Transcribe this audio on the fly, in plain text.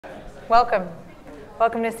welcome.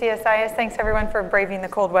 Welcome to CSIS. Thanks everyone for braving the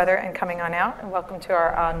cold weather and coming on out, and welcome to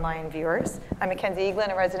our online viewers. I'm Mackenzie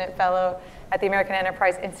Eaglin, a resident fellow at the American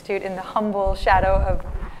Enterprise Institute in the humble shadow of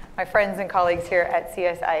my friends and colleagues here at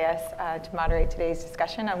CSIS to moderate today's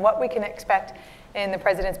discussion on what we can expect in the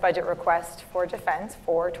President's budget request for defense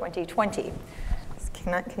for 2020.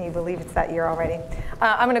 Can you believe it's that year already?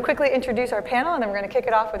 I'm going to quickly introduce our panel, and then we're going to kick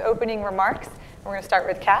it off with opening remarks. We're going to start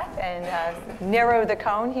with Kath and narrow the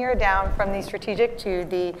cone here down from the strategic to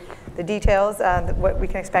the details, what we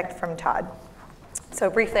can expect from Todd. So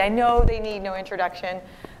briefly, I know they need no introduction,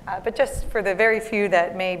 but just for the very few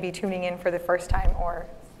that may be tuning in for the first time or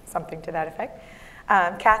something to that effect.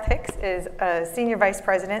 Kath Hicks is a Senior Vice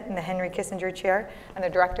President in the Henry Kissinger Chair and the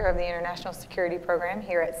Director of the International Security Program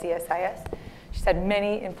here at CSIS. She's had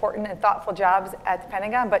many important and thoughtful jobs at the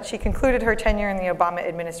Pentagon, but she concluded her tenure in the Obama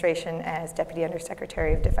administration as Deputy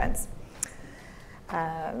Undersecretary of Defense.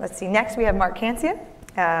 Let's see, next we have Mark Cancian,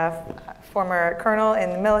 former colonel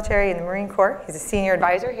in the military in the Marine Corps. He's a senior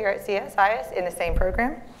advisor here at CSIS in the same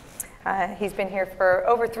program. He's been here for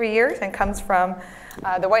over 3 years and comes from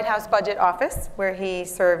the White House Budget Office, where he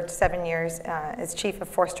served 7 years as Chief of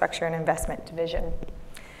Force Structure and Investment Division.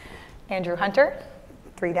 Andrew Hunter,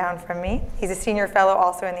 3 down from me. He's a senior fellow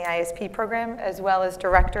also in the ISP program, as well as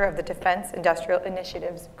director of the Defense Industrial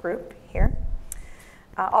Initiatives Group here.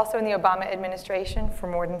 Also in the Obama administration for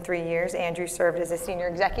more than 3 years, Andrew served as a senior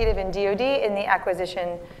executive in DoD in the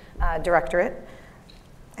Acquisition Directorate.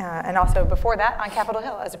 And also before that on Capitol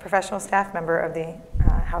Hill as a professional staff member of the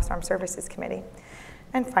House Armed Services Committee.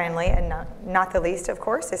 And finally, and not the least, of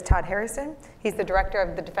course, is Todd Harrison. He's the Director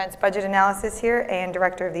of the Defense Budget Analysis here and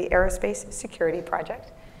Director of the Aerospace Security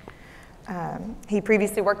Project. He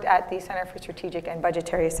previously worked at the Center for Strategic and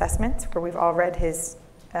Budgetary Assessments, where we've all read his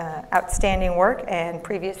outstanding work, and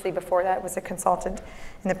previously before that was a consultant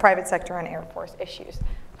in the private sector on Air Force issues.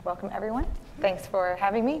 Welcome, everyone. Thanks for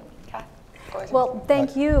having me. Kath. Well,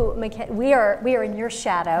 thank you, we are in your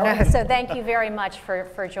shadow, so thank you very much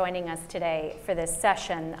for joining us today for this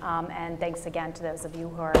session, and thanks again to those of you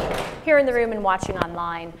who are here in the room and watching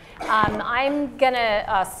online. I'm going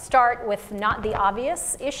to start with not the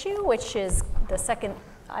obvious issue, which is the second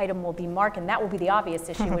item will be Mark, and that will be the obvious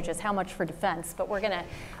issue, which is how much for defense. But we're going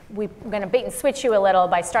to bait and switch you a little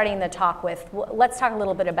by starting the talk with, let's talk a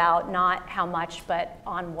little bit about not how much, but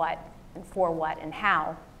on what, and for what, and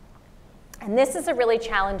how. And this is a really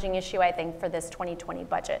challenging issue, I think, for this 2020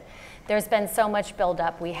 budget. There's been so much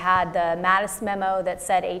buildup. We had the Mattis memo that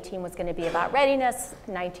said 18 was going to be about readiness,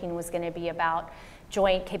 19 was going to be about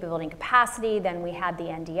joint capability and capacity. Then we had the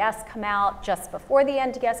NDS come out. Just before the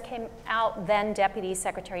NDS came out, then Deputy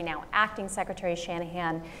Secretary, now Acting Secretary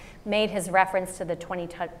Shanahan, made his reference to the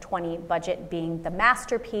 2020 budget being the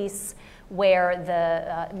masterpiece,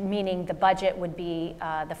 where meaning the budget would be,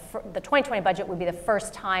 the 2020 budget would be the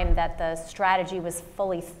first time that the strategy was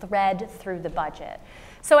fully thread through the budget.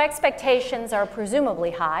 So expectations are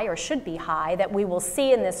presumably high, or should be high, that we will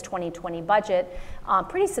see in this 2020 budget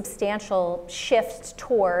pretty substantial shifts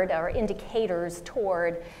toward, or indicators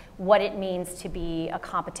toward, what it means to be a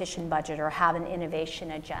competition budget or have an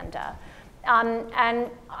innovation agenda. And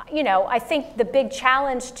you know, I think the big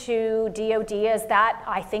challenge to DoD is that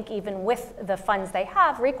I think even with the funds they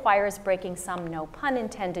have requires breaking some, no pun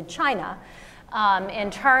intended, China in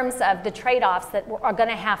terms of the trade-offs that are going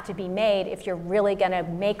to have to be made if you're really going to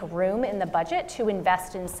make room in the budget to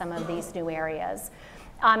invest in some of these new areas.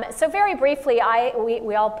 So very briefly,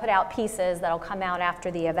 we all put out pieces that'll come out after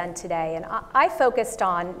the event today, and I focused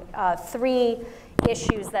on 3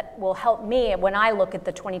 issues that will help me when I look at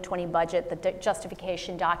the 2020 budget, the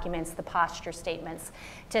justification documents, the posture statements,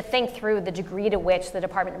 to think through the degree to which the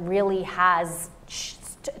department really has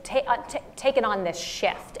taken on this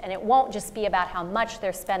shift. And it won't just be about how much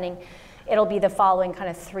they're spending. It'll be the following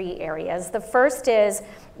kind of 3 areas. The first is,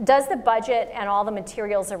 does the budget and all the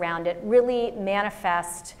materials around it really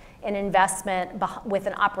manifest an investment with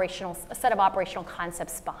a set of operational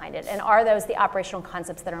concepts behind it? And are those the operational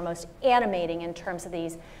concepts that are most animating in terms of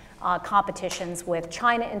these competitions with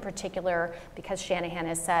China in particular, because Shanahan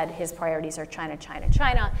has said his priorities are China, China,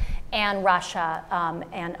 China, and Russia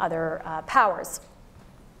and other powers.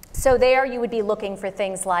 So there you would be looking for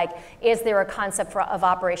things like, is there a concept of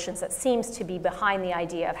operations that seems to be behind the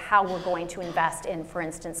idea of how we're going to invest in, for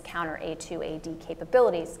instance, counter A2AD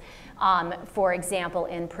capabilities, for example,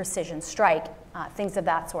 in precision strike, things of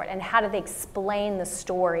that sort. And how do they explain the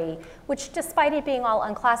story, which despite it being all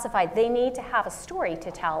unclassified, they need to have a story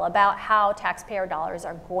to tell about how taxpayer dollars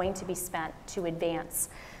are going to be spent to advance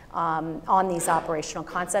on these operational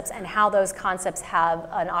concepts and how those concepts have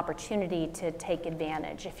an opportunity to take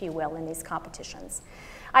advantage, if you will, in these competitions.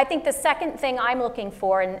 I think the second thing I'm looking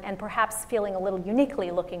for, and perhaps feeling a little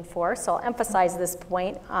uniquely looking for, so I'll emphasize this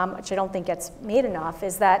point, which I don't think gets made enough,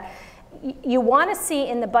 is that you want to see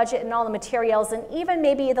in the budget and all the materials, and even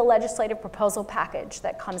maybe the legislative proposal package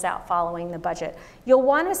that comes out following the budget, you'll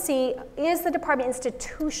want to see, is the department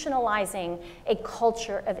institutionalizing a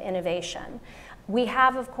culture of innovation? We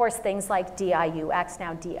have, of course, things like DIUX,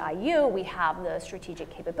 now DIU. We have the Strategic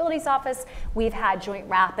Capabilities Office. We've had Joint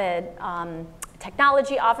Rapid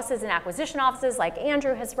Technology offices and acquisition offices like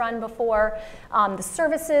Andrew has run before. The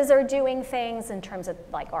services are doing things in terms of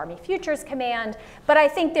like Army Futures Command. But I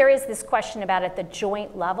think there is this question about at the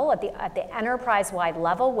joint level, at the enterprise-wide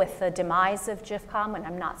level with the demise of GIFCOM, and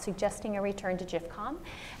I'm not suggesting a return to GIFCOM,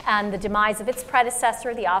 and the demise of its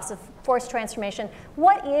predecessor, the Office of Force Transformation.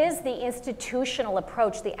 What is the institutional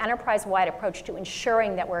approach, the enterprise-wide approach to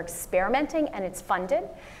ensuring that we're experimenting and it's funded,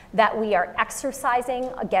 that we are exercising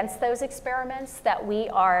against those experiments, that we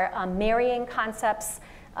are marrying concepts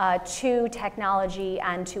to technology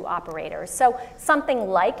and to operators. So something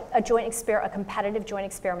like a competitive joint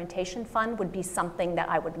experimentation fund would be something that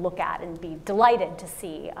I would look at and be delighted to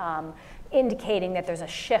see, indicating that there's a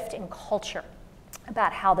shift in culture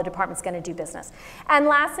about how the department's going to do business. And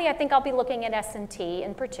lastly, I think I'll be looking at S&T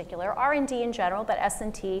in particular, R&D in general, but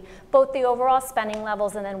S&T, both the overall spending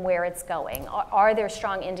levels and then where it's going. Are there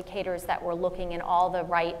strong indicators that we're looking in all the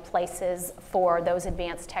right places for those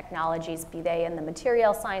advanced technologies, be they in the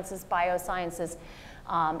material sciences, biosciences,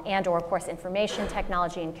 and or of course information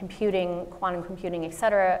technology and computing, quantum computing, et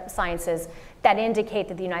cetera, sciences that indicate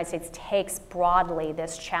that the United States takes broadly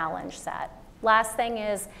this challenge set. Last thing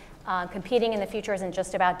is, competing in the future isn't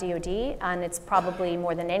just about DoD, and it's probably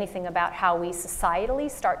more than anything about how we societally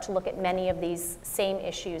start to look at many of these same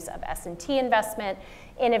issues of S&T investment,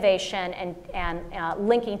 innovation, and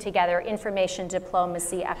linking together information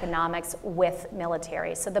diplomacy, economics with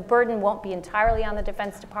military. So the burden won't be entirely on the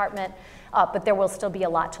Defense Department, but there will still be a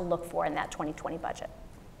lot to look for in that 2020 budget.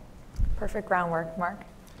 Perfect groundwork. Mark?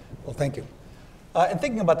 Well, thank you. In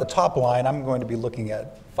thinking about the top line, I'm going to be looking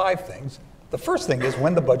at 5 things. The first thing is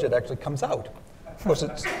when the budget actually comes out. Of course,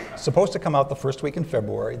 it's supposed to come out the first week in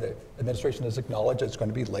February. The administration has acknowledged it's going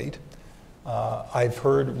to be late. I've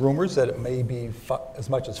heard rumors that it may be as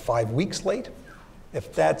much as 5 weeks late.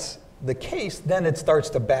 If that's the case, then it starts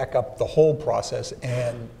to back up the whole process,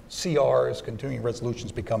 and CRs, continuing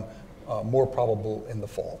resolutions, become more probable in the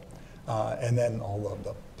fall. And then all of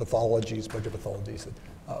the pathologies, budget pathologies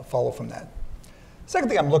that follow from that. Second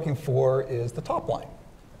thing I'm looking for is the top line.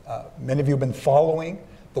 Many of you have been following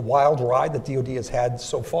the wild ride that DoD has had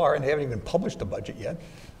so far, and they haven't even published a budget yet.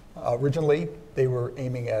 Originally, they were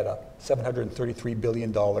aiming at a $733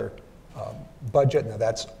 billion budget. Now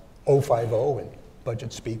that's 050 in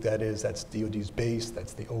budget speak. That's DoD's base,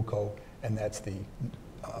 that's the OCO, and that's the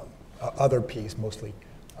other piece, mostly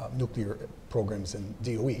nuclear programs in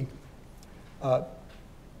DOE.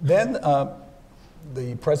 Then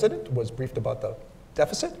the president was briefed about the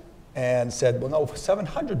deficit and said, well, no,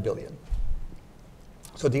 $700 billion.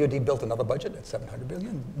 So DoD built another budget at $700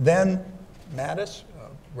 billion. Then Mattis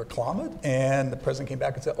reclaimed, and the president came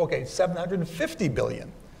back and said, okay, $750 billion.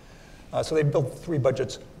 So they built 3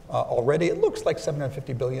 budgets already. It looks like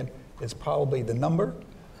 $750 billion is probably the number,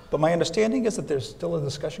 but my understanding is that there's still a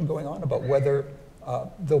discussion going on about whether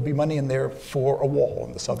there'll be money in there for a wall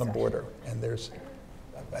on the southern border, and there's,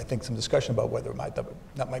 I think, some discussion about whether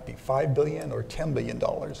that might be $5 billion or $10 billion.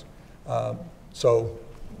 So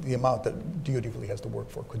the amount that DoD really has to work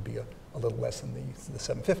for could be a little less than the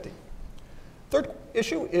 750. Third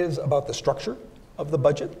issue is about the structure of the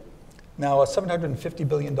budget. Now, a $750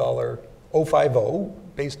 billion 050,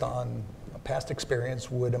 based on past experience,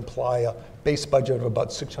 would imply a base budget of about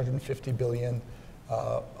 $650 billion,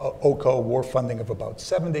 OCO war funding of about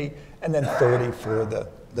 70, and then 30 for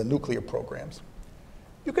the nuclear programs.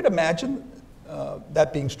 You could imagine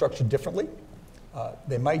that being structured differently.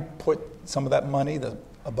 They might put some of that money,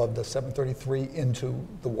 above the 733, into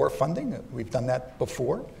the war funding. We've done that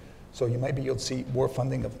before. So you might be able to see war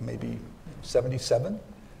funding of maybe 77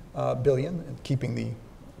 billion, and keeping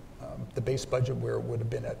the base budget where it would have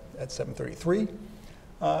been at 733.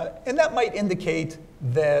 And that might indicate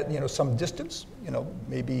that some distance,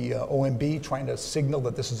 maybe OMB trying to signal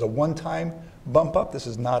that this is a one-time bump up. This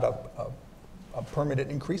is not a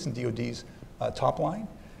permanent increase in DoD's top line.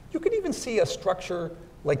 You could even see a structure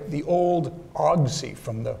like the old OGSI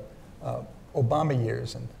from the Obama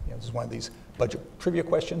years, and this is one of these budget trivia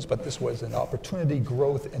questions, but this was an Opportunity,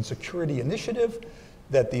 Growth, and Security Initiative.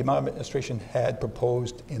 that the Obama administration had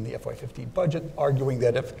proposed in the FY15 budget, arguing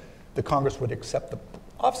that if the Congress would accept the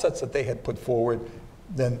offsets that they had put forward,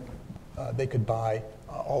 then they could buy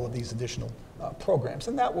all of these additional programs.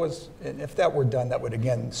 And if that were done, that would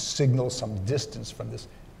again signal some distance from this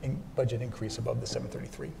budget increase above the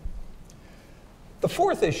 733. The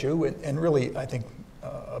fourth issue, and really I think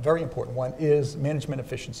a very important one, is management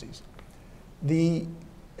efficiencies. The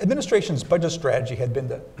administration's budget strategy had been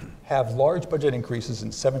to have large budget increases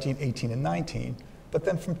in 17, 18, and 19, but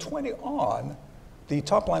then from 20 on, the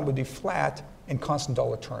top line would be flat in constant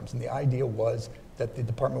dollar terms. And the idea was that the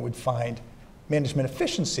department would find management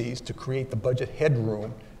efficiencies to create the budget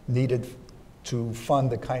headroom needed to fund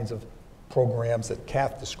the kinds of programs that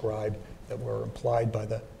Kath described that were implied by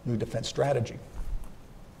the new defense strategy.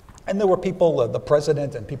 And there were people, the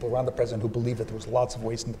president and people around the president, who believed that there was lots of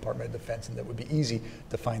waste in the Department of Defense and that it would be easy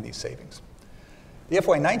to find these savings. The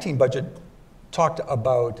FY19 budget talked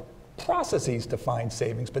about processes to find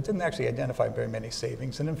savings, but didn't actually identify very many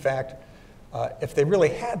savings. And in fact, if they really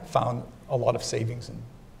had found a lot of savings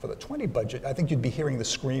for the 20 budget, I think you'd be hearing the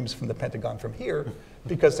screams from the Pentagon from here,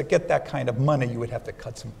 because to get that kind of money, you would have to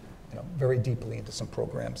cut some, very deeply into some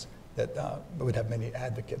programs that would have many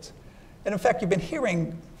advocates. And in fact, you've been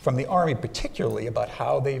hearing from the Army particularly about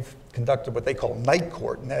how they've conducted what they call night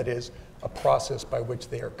court, and that is a process by which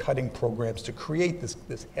they are cutting programs to create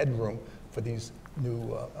this headroom for these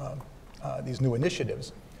new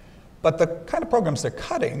initiatives. But the kind of programs they're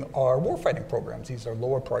cutting are warfighting programs. These are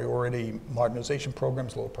lower priority modernization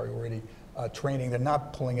programs, lower priority training. They're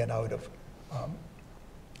not pulling it out of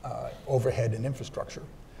overhead and infrastructure.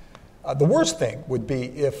 The worst thing would be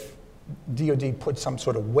if DoD put some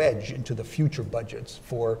sort of wedge into the future budgets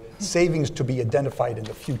for savings to be identified in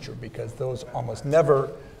the future, because those almost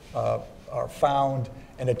never are found,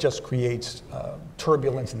 and it just creates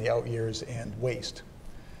turbulence in the out years and waste.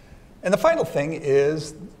 And the final thing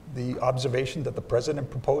is the observation that the president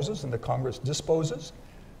proposes and the Congress disposes.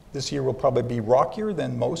 This year will probably be rockier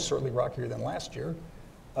than most, certainly rockier than last year,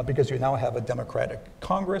 because you now have a Democratic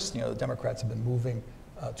Congress. The Democrats have been moving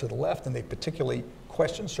to the left, and they particularly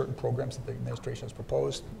question certain programs that the administration has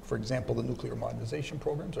proposed. For example, the nuclear modernization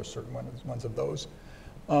programs are certain ones of those.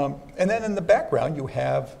 And then in the background, you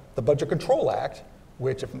have the Budget Control Act,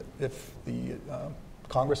 which if the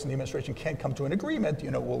Congress and the administration can't come to an agreement,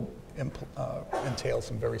 will entail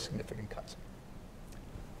some very significant cuts.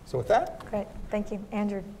 So with that. Great, thank you.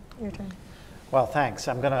 Andrew, your turn. Well, thanks.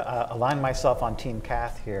 I'm going to align myself on Team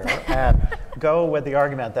Kath here and go with the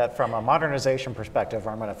argument that from a modernization perspective,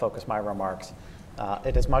 where I'm going to focus my remarks,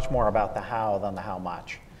 it is much more about the how than the how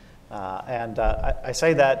much. I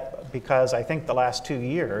say that because I think the last 2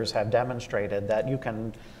 years have demonstrated that you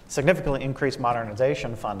can significantly increase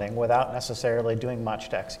modernization funding without necessarily doing much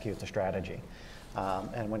to execute the strategy.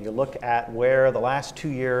 And when you look at where the last 2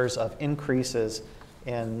 years of increases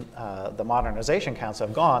in the modernization counts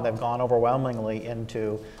have gone, they've gone overwhelmingly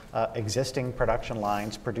into existing production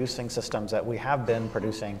lines, producing systems that we have been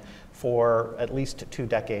producing for at least 2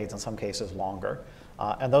 decades, in some cases longer.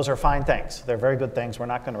 And those are fine things. They're very good things. We're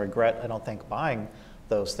not going to regret, I don't think, buying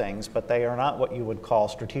those things, but they are not what you would call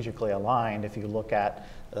strategically aligned if you look at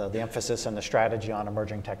the emphasis and the strategy on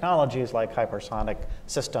emerging technologies like hypersonic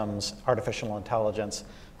systems, artificial intelligence,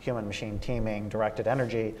 human-machine teaming, directed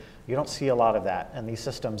energy. You don't see a lot of that in these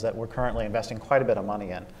systems that we're currently investing quite a bit of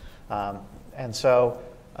money in. And so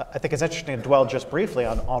I think it's interesting to dwell just briefly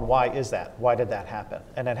on why is that? Why did that happen?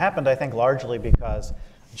 And it happened, I think, largely because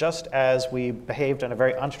just as we behaved in a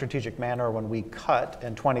very unstrategic manner when we cut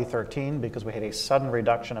in 2013 because we had a sudden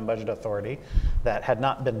reduction in budget authority that had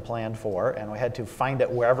not been planned for, and we had to find it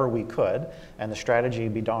wherever we could, and the strategy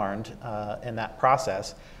be darned in that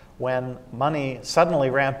process. When money suddenly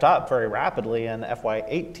ramped up very rapidly in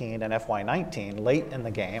FY18 and FY19, late in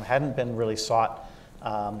the game, hadn't been really sought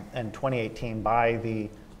in 2018 by the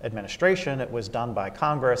administration, it was done by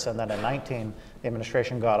Congress, and then in 19, the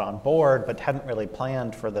administration got on board, but hadn't really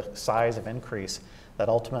planned for the size of increase that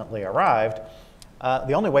ultimately arrived.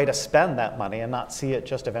 The only way to spend that money and not see it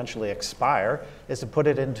just eventually expire is to put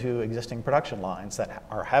it into existing production lines that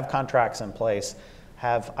have contracts in place,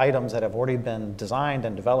 have items that have already been designed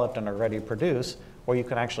and developed and are ready to produce, where you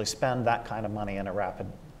can actually spend that kind of money in a rapid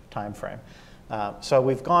time frame. So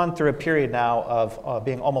we've gone through a period now of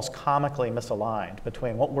being almost comically misaligned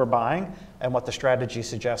between what we're buying and what the strategy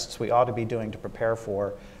suggests we ought to be doing to prepare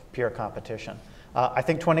for peer competition. I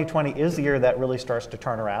think 2020 is the year that really starts to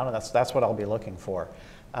turn around, and that's what I'll be looking for.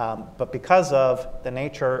 But because of the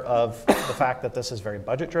nature of the fact that this is very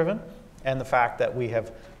budget driven, and the fact that we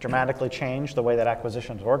have dramatically changed the way that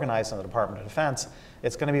acquisition is organized in the Department of Defense,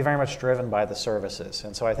 it's going to be very much driven by the services.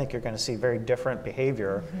 And so I think you're going to see very different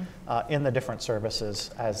behavior in the different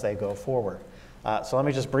services as they go forward. So let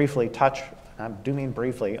me just briefly touch, I do mean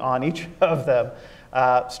briefly, on each of them.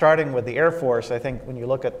 Starting with the Air Force, I think when you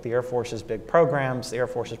look at the Air Force's big programs, the Air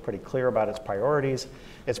Force is pretty clear about its priorities.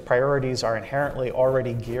 Its priorities are inherently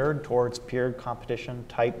already geared towards peer competition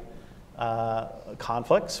type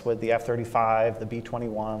conflicts with the F-35, the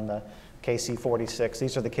B-21, the KC-46.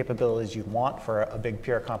 These are the capabilities you want for a big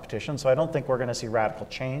peer competition. So I don't think we're going to see radical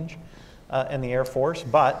change in the Air Force,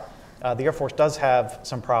 but the Air Force does have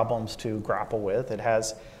some problems to grapple with. It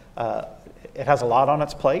has a lot on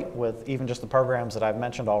its plate with even just the programs that I've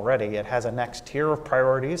mentioned already. It has a next tier of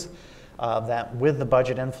priorities that with the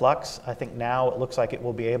budget influx, I think now it looks like it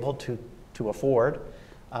will be able to afford.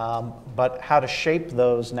 But how to shape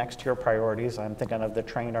those next tier priorities, I'm thinking of the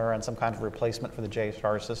trainer and some kind of replacement for the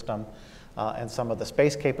JSTAR system and some of the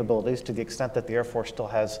space capabilities to the extent that the Air Force still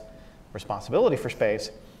has responsibility for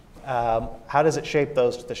space. How does it shape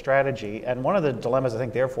those to the strategy? And one of the dilemmas I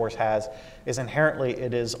think the Air Force has is inherently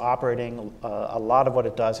it is operating a lot of what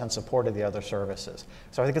it does in support of the other services.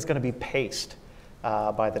 So I think it's going to be paced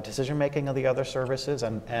by the decision making of the other services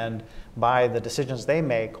and by the decisions they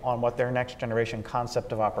make on what their next generation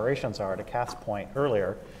concept of operations are, to Kath's point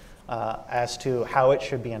earlier, as to how it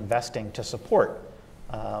should be investing to support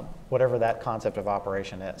whatever that concept of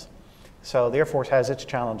operation is. So the Air Force has its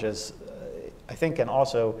challenges, I think, and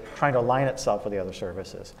also trying to align itself with the other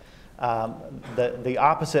services. The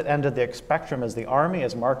opposite end of the spectrum is the Army,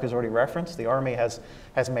 as Mark has already referenced. The Army has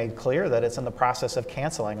made clear that it's in the process of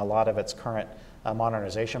canceling a lot of its current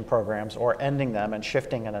modernization programs or ending them and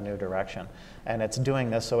shifting in a new direction. And it's doing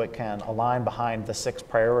this so it can align behind the 6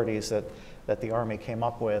 priorities that the Army came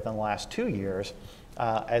up with in the last 2 years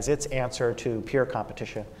as its answer to peer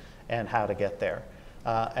competition and how to get there.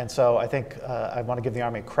 And so I think I want to give the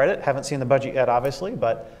Army credit. Haven't seen the budget yet, obviously,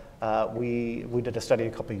 but we did a study a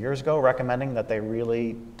couple of years ago recommending that they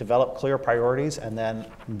really develop clear priorities and then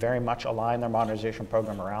very much align their modernization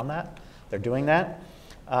program around that. They're doing that.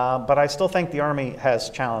 But I still think the Army has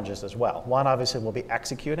challenges as well. One, obviously, will be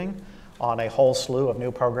executing on a whole slew of new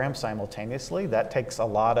programs simultaneously. That takes a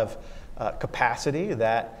lot of capacity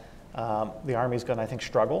that the Army is going to, I think,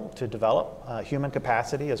 struggle to develop, human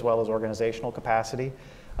capacity as well as organizational capacity.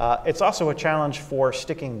 It's also a challenge for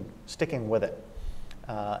sticking with it.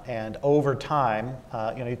 And over time,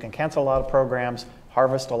 you can cancel a lot of programs,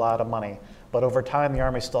 harvest a lot of money, but over time the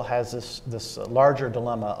Army still has this larger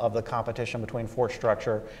dilemma of the competition between force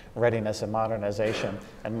structure, readiness, and modernization.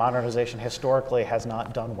 And modernization historically has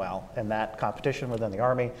not done well in that competition within the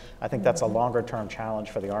Army. I think that's a longer term challenge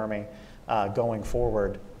for the Army going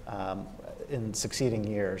forward in succeeding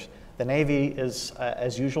years. The Navy is,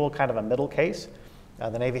 as usual, kind of a middle case.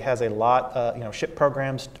 The Navy has a lot, ship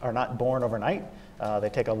programs are not born overnight. They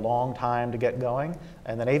take a long time to get going,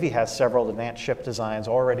 and the Navy has several advanced ship designs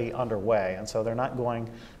already underway, and so they're not going,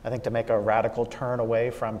 I think, to make a radical turn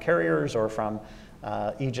away from carriers or from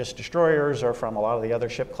Aegis destroyers or from a lot of the other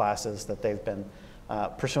ship classes that they've been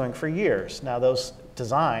pursuing for years. Now those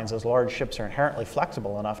designs, those large ships, are inherently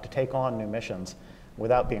flexible enough to take on new missions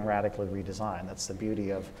without being radically redesigned. That's the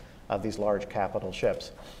beauty of these large capital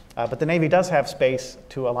ships. But the Navy does have space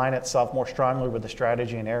to align itself more strongly with the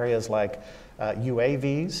strategy in areas like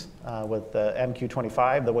UAVs with the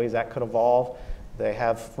MQ-25, the ways that could evolve. They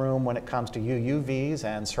have room when it comes to UUVs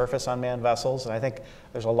and surface unmanned vessels, and I think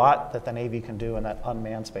there's a lot that the Navy can do in that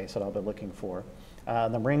unmanned space that I'll be looking for.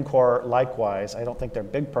 The Marine Corps, likewise, I don't think their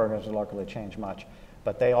big programs will likely change much,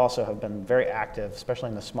 but they also have been very active, especially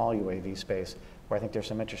in the small UAV space, where I think there's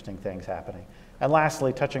some interesting things happening. And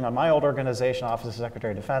lastly, touching on my old organization, Office of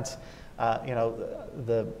Secretary of Defense,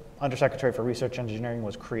 the Undersecretary for Research Engineering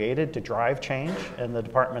was created to drive change in the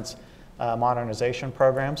department's modernization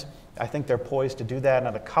programs. I think they're poised to do that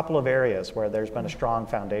in a couple of areas where there's been a strong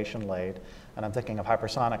foundation laid. And I'm thinking of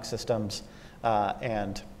hypersonic systems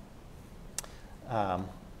and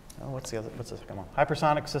what's the second one?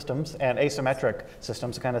 Hypersonic systems and asymmetric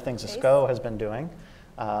systems, the kind of things the SCO has been doing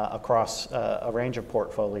across a range of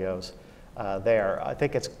portfolios there. I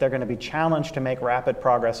think they're going to be challenged to make rapid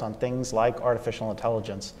progress on things like artificial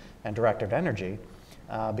intelligence and directed energy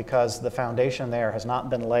because the foundation there has not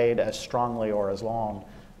been laid as strongly or as long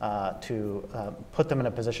to put them in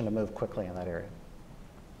a position to move quickly in that area.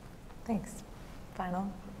 Thanks.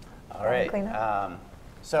 Final. All right.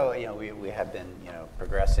 So we have been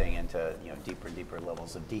progressing into deeper and deeper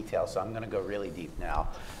levels of detail. So I'm going to go really deep now,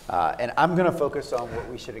 and I'm going to focus on what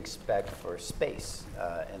we should expect for space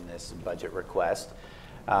in this budget request.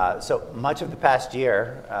 So much of the past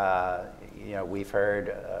year, we've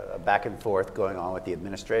heard back and forth going on with the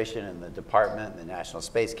administration and the department, and the National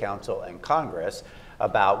Space Council and Congress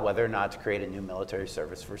about whether or not to create a new military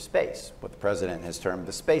service for space, what the president has termed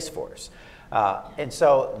the Space Force. And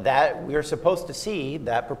so that we're supposed to see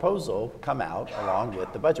that proposal come out along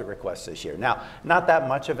with the budget request this year. Now, not that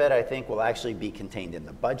much of it, I think, will actually be contained in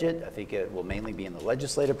the budget. I think it will mainly be in the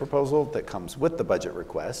legislative proposal that comes with the budget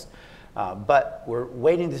request. But we're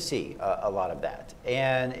waiting to see a lot of that.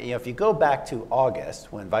 And if you go back to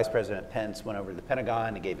August, when Vice President Pence went over to the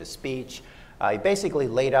Pentagon and gave his speech, he basically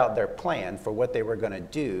laid out their plan for what they were going to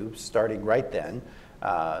do starting right then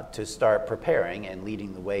to start preparing and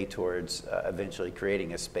leading the way towards eventually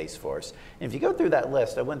creating a Space Force. And if you go through that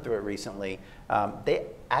list, I went through it recently, they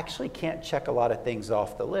actually can't check a lot of things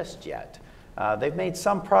off the list yet. They've made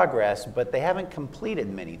some progress, but they haven't completed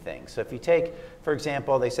many things. So if you take, for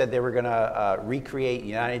example, they said they were going to recreate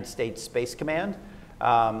United States Space Command.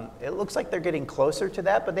 It looks like they're getting closer to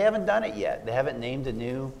that, but they haven't done it yet. They haven't named a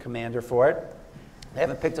new commander for it. They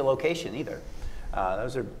haven't picked a location either.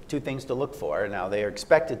 Those are two things to look for. Now, they are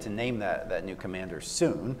expected to name that new commander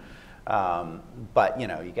soon. But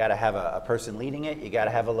you got to have a person leading it. You got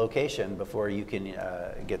to have a location before you can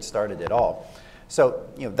get started at all. So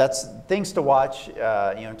that's things to watch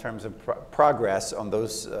in terms of progress on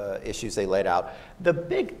those issues they laid out. The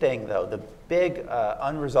big thing, though, the big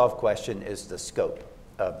unresolved question is the scope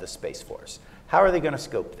of the Space Force. How are they going to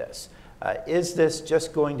scope this? Is this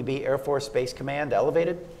just going to be Air Force Space Command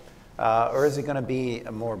elevated, or is it going to be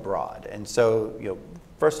more broad? And so,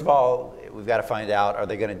 first of all, we've got to find out, are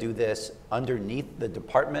they going to do this underneath the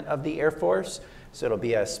Department of the Air Force? So it'll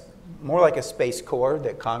be more like a Space Corps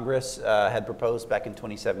that Congress had proposed back in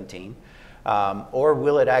 2017. Or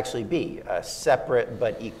will it actually be a separate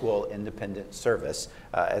but equal independent service,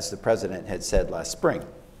 as the president had said last spring?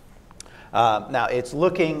 Now, it's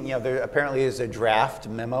looking, there apparently is a draft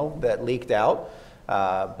memo that leaked out,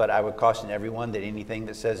 but I would caution everyone that anything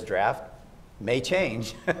that says draft may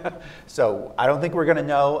change. So I don't think we're going to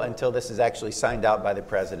know until this is actually signed out by the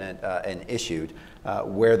president and issued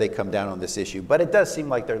where they come down on this issue. But it does seem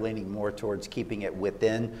like they're leaning more towards keeping it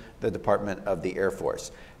within the Department of the Air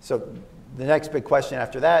Force. So the next big question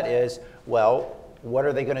after that is, well, what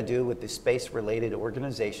are they going to do with the space-related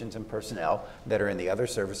organizations and personnel that are in the other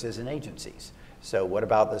services and agencies? So what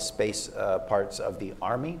about the space parts of the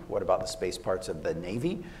Army? What about the space parts of the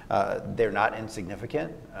Navy? They're not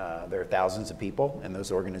insignificant. There are thousands of people in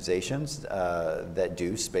those organizations that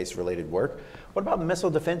do space-related work. What about the Missile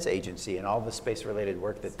Defense Agency and all the space-related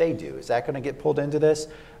work that they do? Is that going to get pulled into this?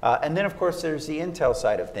 And then, of course, there's the intel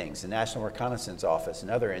side of things, the National Reconnaissance Office and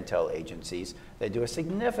other intel agencies that do a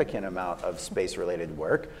significant amount of space-related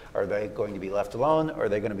work. Are they going to be left alone, or are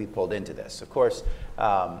they going to be pulled into this? Of course,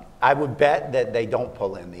 I would bet that they don't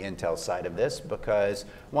pull in the intel side of this, because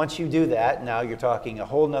once you do that, now you're talking a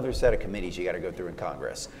whole nother set of committees you got to go through in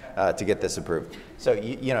Congress to get this approved. So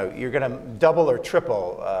you're going to double or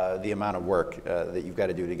triple the amount of work that you've got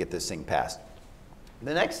to do to get this thing passed.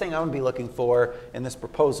 The next thing I'm going to be looking for in this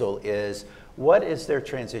proposal is, what is their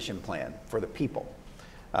transition plan for the people?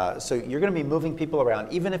 So you're going to be moving people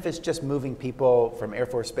around, even if it's just moving people from Air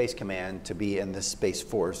Force Space Command to be in this Space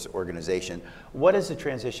Force organization. What is the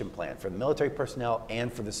transition plan for the military personnel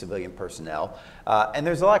and for the civilian personnel? And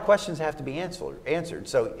there's a lot of questions that have to be answered.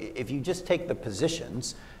 So if you just take the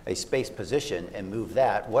positions, a space position, and move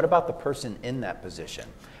that, what about the person in that position?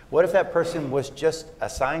 What if that person was just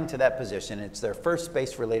assigned to that position, it's their first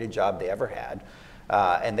space-related job they ever had,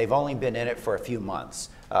 and they've only been in it for a few months?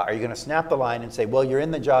 Are you going to snap the line and say, well, you're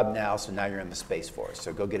in the job now, so now you're in the Space Force,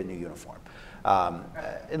 so go get a new uniform?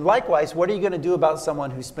 And likewise, what are you going to do about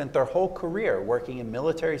someone who spent their whole career working in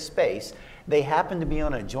military space? They happen to be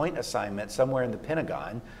on a joint assignment somewhere in the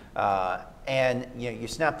Pentagon, and you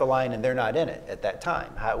snap the line and they're not in it at that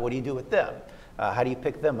time. What do you do with them? How do you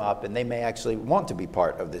pick them up? And they may actually want to be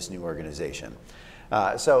part of this new organization.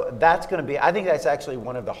 So that's going to be, I think that's actually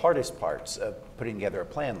one of the hardest parts of putting together a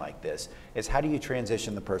plan like this, is how do you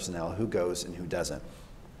transition the personnel, who goes and who doesn't?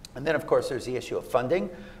 And then, of course, there's the issue of funding.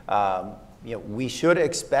 We should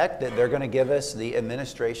expect that they're going to give us the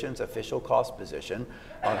administration's official cost position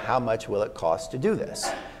on how much will it cost to do this.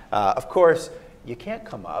 Of course, you can't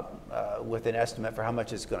come up with an estimate for how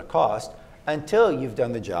much it's going to cost until you've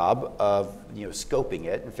done the job of scoping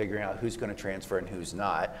it and figuring out who's going to transfer and who's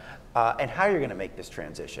not, and how you're going to make this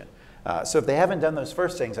transition. So if they haven't done those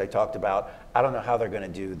first things I talked about, I don't know how they're going to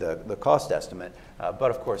do the cost estimate, but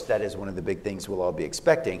of course that is one of the big things we'll all be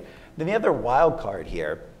expecting. Then the other wild card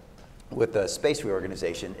here with the space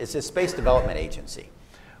reorganization is this Space Development Agency.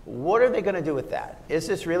 What are they going to do with that? Is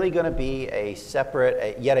this really going to be a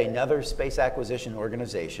separate, yet another space acquisition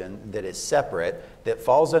organization that is separate, that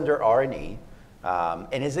falls under R&E?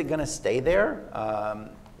 And is it going to stay there,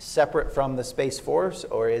 separate from the Space Force,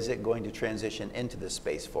 or is it going to transition into the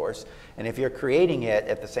Space Force? And if you're creating it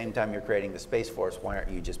at the same time you're creating the Space Force, why aren't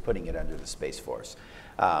you just putting it under the Space Force?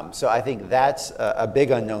 So I think that's a big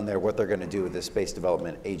unknown there, what they're going to do with the Space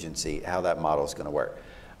Development Agency, how that model is going to work.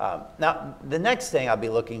 Now, the next thing I'll be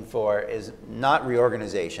looking for is not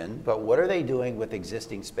reorganization, but what are they doing with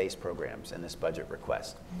existing space programs in this budget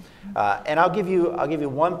request? And I'll give you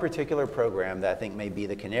one particular program that I think may be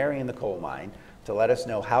the canary in the coal mine to let us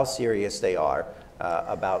know how serious they are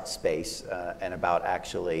about space and about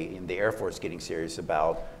actually the Air Force getting serious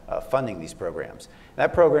about funding these programs.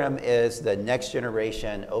 That program is the Next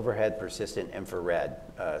Generation Overhead Persistent Infrared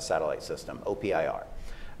Satellite System, OPIR.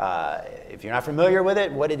 If you're not familiar with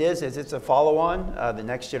it, what it is it's a follow-on, the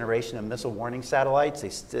next generation of missile warning satellites. They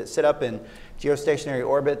sit up in geostationary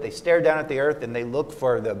orbit, they stare down at the Earth, and they look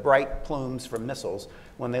for the bright plumes from missiles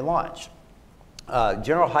when they launch.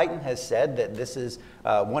 General Hyten has said that this is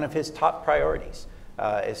one of his top priorities,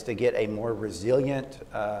 is to get a more resilient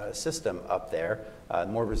system up there,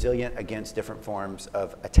 more resilient against different forms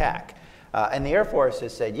of attack. And the Air Force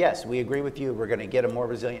has said, yes, we agree with you. We're going to get a more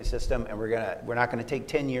resilient system, and we're not going to take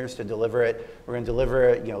 10 years to deliver it. We're going to deliver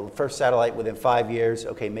it, first satellite within 5 years,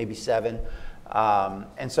 okay, maybe 7.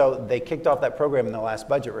 And so they kicked off that program in the last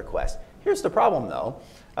budget request. Here's the problem, though.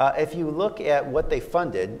 If you look at what they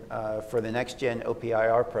funded for the Next Gen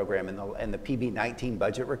OPIR program in the PB19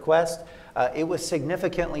 budget request, it was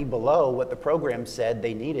significantly below what the program said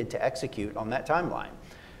they needed to execute on that timeline.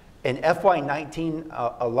 In FY19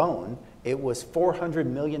 alone, it was $400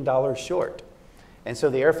 million short. And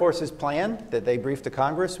so the Air Force's plan that they briefed to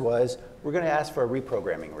Congress was, we're going to ask for a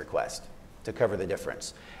reprogramming request to cover the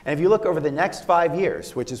difference. And if you look over the next 5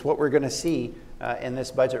 years, which is what we're going to see in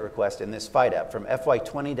this budget request, in this FYDP, from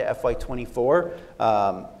FY20 to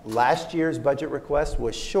FY24, last year's budget request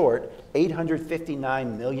was short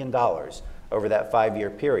 $859 million over that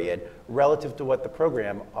 5-year period, relative to what the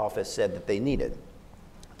program office said that they needed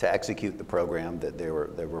to execute the program that they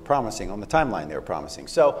were promising on the timeline they were promising.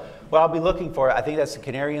 So what I'll be looking for, I think that's the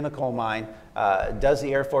canary in the coal mine. Does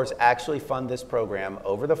the Air Force actually fund this program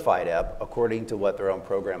over the FYDP according to what their own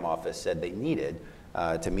program office said they needed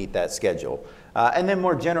to meet that schedule? And then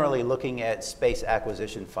more generally, looking at space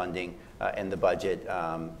acquisition funding in the budget,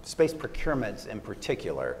 space procurements in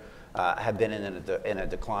particular have been in a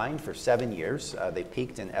decline for 7 years. They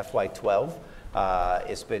peaked in FY12.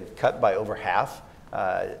 It's been cut by over half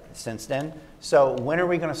since then. So when are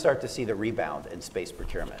we going to start to see the rebound in space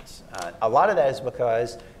procurements? A lot of that is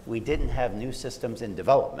because we didn't have new systems in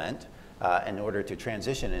development in order to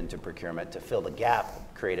transition into procurement to fill the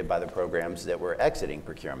gap created by the programs that were exiting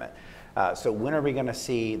procurement. So when are we going to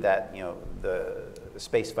see that, the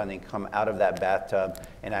space funding come out of that bathtub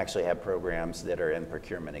and actually have programs that are in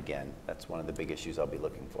procurement again? That's one of the big issues I'll be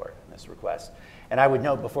looking for in this request. And I would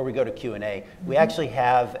note, before we go to Q&A, we actually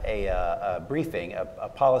have a briefing, a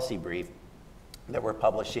policy brief that we're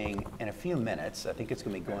publishing in a few minutes. I think it's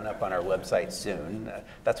going to be going up on our website soon.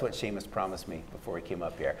 That's what Seamus promised me before we came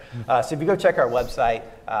up here. So if you go check our website,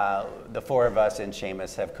 the 4 of us and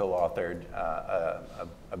Seamus have co-authored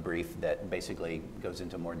a brief that basically goes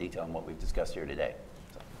into more detail on what we've discussed here today.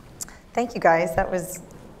 Thank you, guys. That was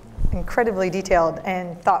incredibly detailed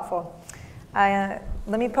and thoughtful.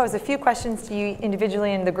 Let me pose a few questions to you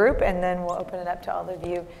individually in the group, and then we'll open it up to all of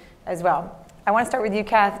you as well. I want to start with you,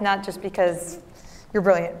 Kath, not just because you're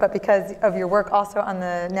brilliant, but because of your work also on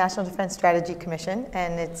the National Defense Strategy Commission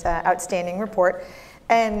and its outstanding report,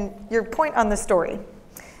 and your point on the story.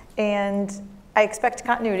 And I expect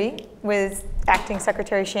continuity with Acting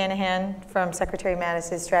Secretary Shanahan from Secretary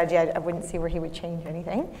Mattis's strategy. I wouldn't see where he would change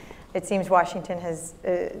anything. It seems Washington has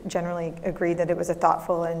generally agreed that it was a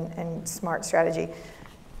thoughtful and smart strategy.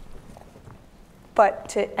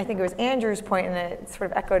 But I think it was Andrew's point, and it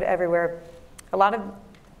sort of echoed everywhere, a lot of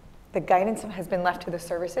the guidance has been left to the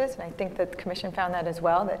services, and I think that the Commission found that as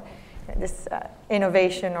well, that this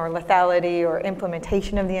innovation or lethality or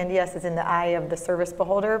implementation of the NDS is in the eye of the service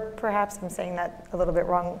beholder, perhaps. I'm saying that a little bit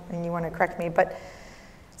wrong, and you want to correct me. But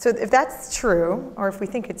so if that's true, or if we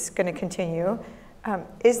think it's going to continue,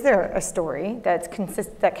 is there a story that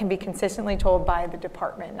can be consistently told by the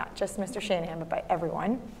department, not just Mr. Shanahan, but by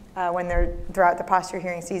everyone, when they're throughout the posture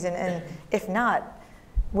hearing season? And if not,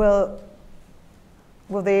 will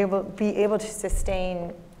they be able to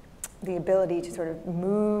sustain the ability to sort of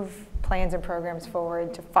move plans and programs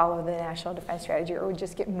forward to follow the National Defense Strategy, or would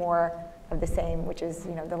just get more of the same, which is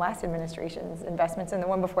the last administration's investments and the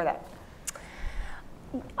one before that?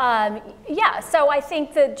 Yeah, so I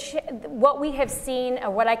think that what we have seen,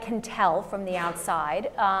 or what I can tell from the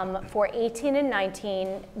outside, for 18 and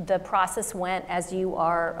 19, the process went as you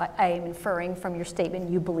are, I am inferring from your statement,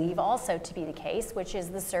 you believe also to be the case, which is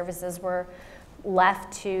the services were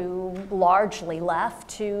largely left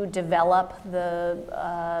to develop their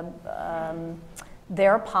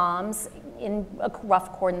POMs in rough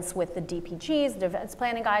accordance with the DPGs, defense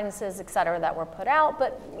planning guidances, et cetera, that were put out,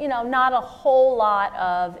 but not a whole lot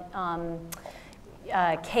of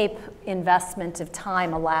CAPE investment of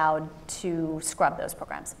time allowed to scrub those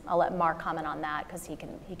programs. I'll let Mark comment on that because he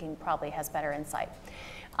can probably has better insight.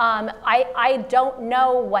 I don't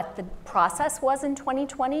know what the process was in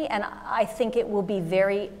 2020, and I think it will be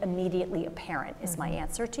very immediately apparent is my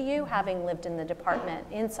answer to you, having lived in the department,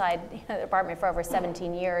 inside the department for over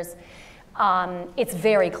 17 years. It's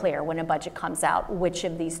very clear when a budget comes out which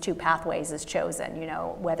of these two pathways is chosen,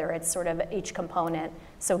 whether it's sort of each component.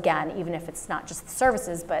 So again, even if it's not just the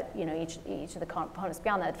services, but each of the components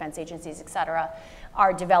beyond the defense agencies, et cetera,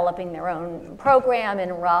 are developing their own program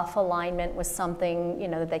in rough alignment with something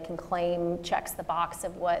that they can claim checks the box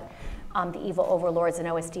of what the evil overlords and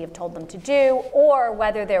OSD have told them to do, or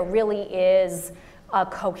whether there really is a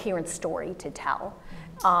coherent story to tell.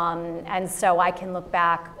 And so I can look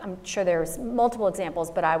back, I'm sure there's multiple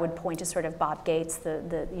examples, but I would point to sort of Bob Gates,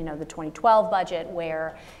 the 2012 budget,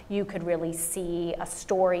 where you could really see a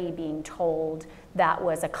story being told that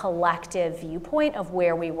was a collective viewpoint of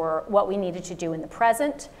where we were, what we needed to do in the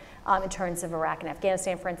present, in terms of Iraq and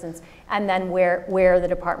Afghanistan, for instance, and then where the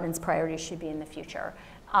department's priorities should be in the future.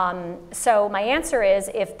 So my answer is,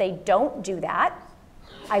 if they don't do that,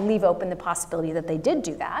 I leave open the possibility that they did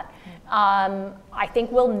do that. I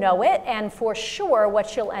think we'll know it, and for sure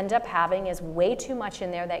what you'll end up having is way too much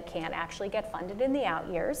in there that can't actually get funded in the out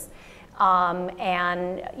years.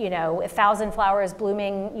 And 1,000 flowers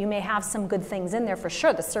blooming, you may have some good things in there for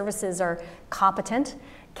sure. The services are competent,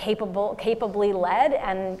 capably led,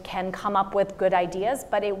 and can come up with good ideas,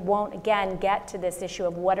 but it won't, again, get to this issue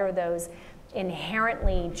of what are those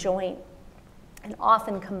inherently joint and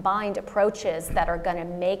often combined approaches that are going to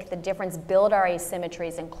make the difference, build our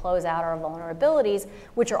asymmetries, and close out our vulnerabilities,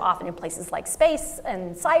 which are often in places like space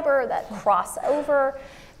and cyber that cross over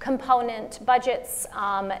component budgets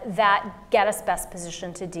that get us best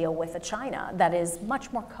positioned to deal with a China that is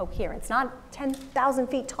much more coherent. It's not 10,000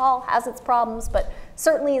 feet tall, has its problems, but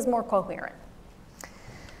certainly is more coherent.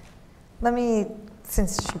 Let me,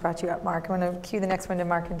 since she brought you up, Mark, I'm going to cue the next one to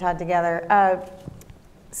Mark and Todd together.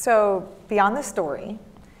 So beyond the story,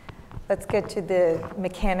 let's get to the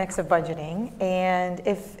mechanics of budgeting. And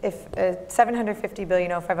if a $750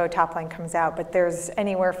 billion 050 top line comes out, but there's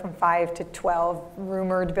anywhere from 5 to 12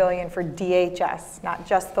 rumored billion for DHS, not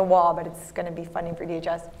just the wall, but it's going to be funding for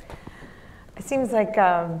DHS. It seems like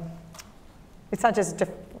it's not just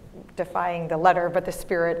defying the letter, but the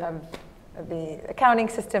spirit of the accounting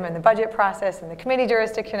system and the budget process and the committee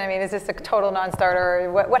jurisdiction. I mean, is this a total non-starter?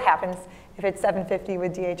 What happens if it's 750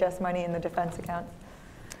 with DHS money in the defense account?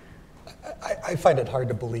 I find it hard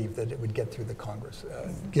to believe that it would get through the Congress,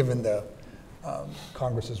 given the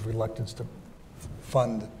Congress's reluctance to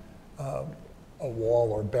fund a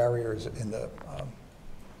wall or barriers in the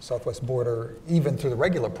southwest border, even through the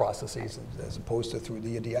regular processes, as opposed to through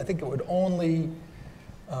DoD. I think it would only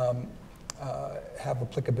have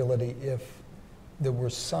applicability if there were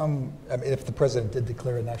some, if the president did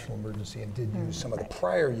declare a national emergency and did use some of the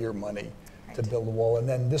prior year money to build a wall, and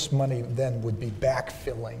then this money then would be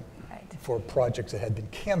backfilling for projects that had been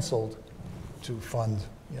canceled to fund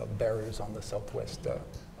the barriers on the southwest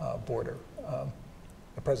border.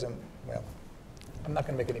 The president, well, I'm not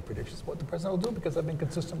going to make any predictions of what the president will do because I've been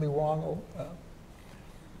consistently wrong.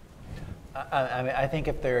 I think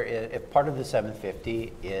if part of the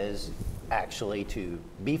 750 is actually to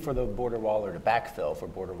be for the border wall or to backfill for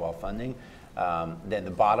border wall funding, then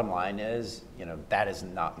the bottom line is, that is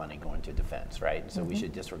not money going to defense, right? So we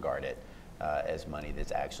should disregard it as money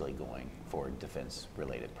that's actually going for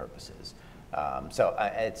defense-related purposes. So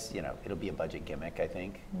it's, it'll be a budget gimmick, I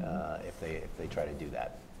think, if they try to do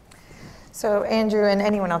that. So Andrew and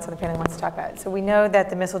anyone else on the panel wants to talk about it. So we know that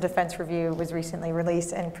the Missile Defense Review was recently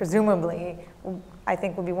released, and presumably, I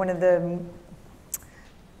think will be one of the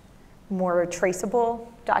more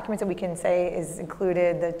traceable documents that we can say is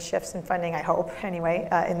included, the shifts in funding, I hope, anyway,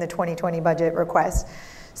 in the 2020 budget request.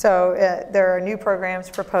 So there are new programs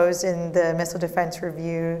proposed in the Missile Defense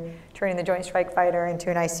Review, turning the Joint Strike Fighter into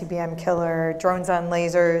an ICBM killer, drones on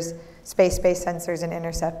lasers, space-based sensors and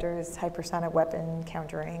interceptors, hypersonic weapon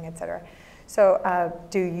countering, et cetera. So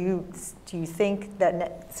do you think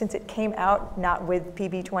that since it came out not with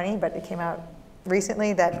PB20, but it came out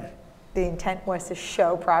recently, that the intent was to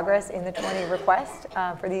show progress in the 20 request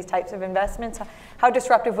for these types of investments? How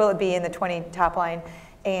disruptive will it be in the 20 top line,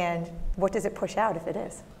 and what does it push out if it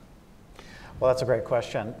is? Well, that's a great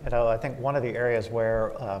question. I think one of the areas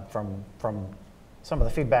where, from some of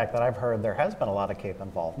the feedback that I've heard, there has been a lot of CAPE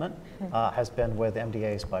involvement, has been with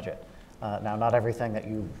MDA's budget. Now, not everything that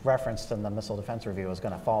you referenced in the Missile Defense Review is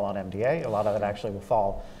going to fall on MDA. A lot of it actually will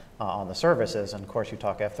fall on the services. And of course, you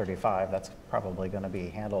talk F-35, that's probably going to be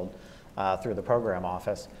handled through the program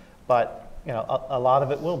office. But a lot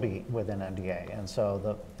of it will be within MDA. And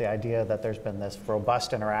so the idea that there's been this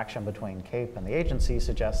robust interaction between CAPE and the agency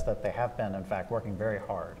suggests that they have been, in fact, working very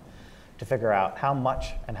hard to figure out how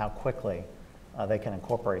much and how quickly they can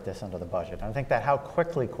incorporate this into the budget. And I think that how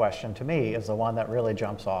quickly question, to me, is the one that really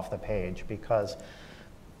jumps off the page, because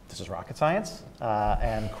this is rocket science,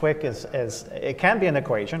 and quick is it can be an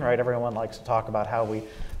equation, right? Everyone likes to talk about how we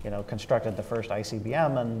constructed the first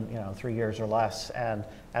ICBM in 3 years or less, and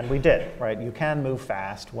we did, right? You can move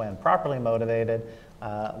fast when properly motivated,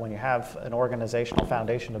 when you have an organizational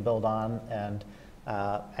foundation to build on,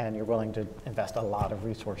 and you're willing to invest a lot of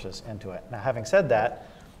resources into it. Now, having said that,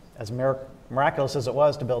 as miraculous as it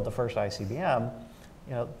was to build the first ICBM,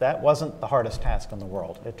 that wasn't the hardest task in the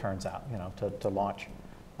world, it turns out, to launch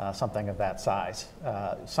something of that size.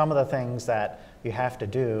 Some of the things that you have to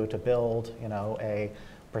do to build, a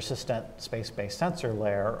persistent space-based sensor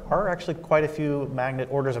layer are actually quite a few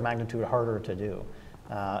orders of magnitude harder to do.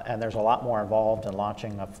 And there's a lot more involved in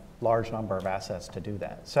launching a large number of assets to do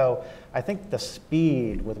that. So I think the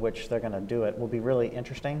speed with which they're going to do it will be really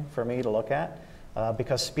interesting for me to look at,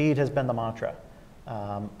 because speed has been the mantra.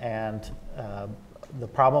 The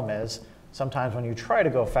problem is, sometimes when you try to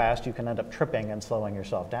go fast, you can end up tripping and slowing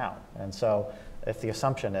yourself down. And so if the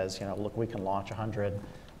assumption is, look, we can launch 100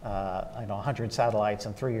 satellites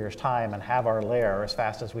in 3 years' time and have our layer as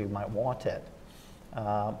fast as we might want it,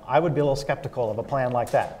 I would be a little skeptical of a plan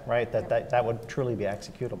like that, right? That would truly be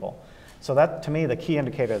executable. So that, to me, the key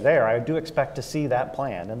indicator there, I do expect to see that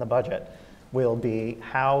plan in the budget, will be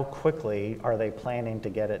how quickly are they planning to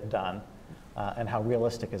get it done, and how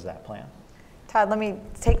realistic is that plan? Todd, let me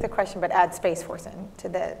take the question but add Space Force in to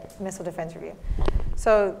the Missile Defense Review.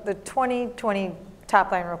 So the 2020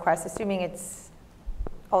 top line request, assuming it's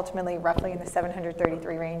ultimately roughly in the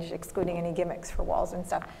 733 range, excluding any gimmicks for walls and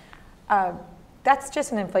stuff, that's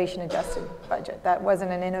just an inflation-adjusted budget. That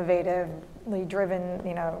wasn't an innovatively driven,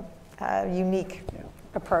 unique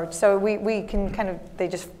approach. So we can kind of, they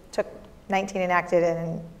just took 19 enacted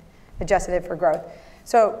and adjusted it for growth.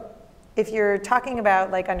 So if you're talking about,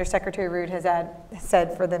 like Undersecretary Root has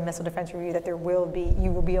said for the Missile Defense Review, that you will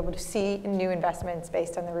be able to see new investments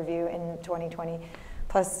based on the review in 2020.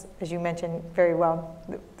 Plus, as you mentioned very well,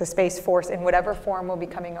 the Space Force in whatever form will be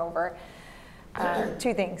coming over.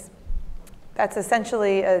 Two things. That's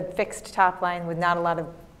essentially a fixed top line with not a lot of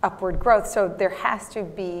upward growth. So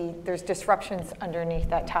there's disruptions underneath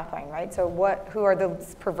that top line, right? So who are the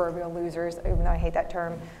proverbial losers, even though I hate that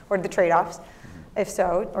term? What are the trade-offs? If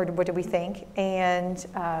so, or what do we think? And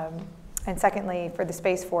secondly, for the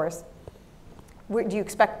Space Force, do you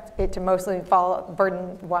expect it to mostly fall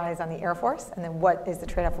burden-wise on the Air Force? And then what is the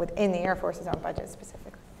trade-off within the Air Force's own budget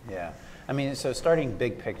specifically? Yeah, I mean, so starting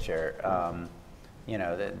big picture,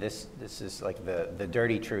 this is like the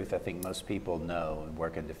dirty truth I think most people know and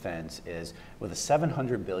work in defense is, with a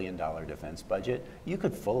 $700 billion defense budget, you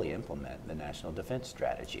could fully implement the National Defense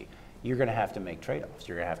Strategy. You're going to have to make trade-offs.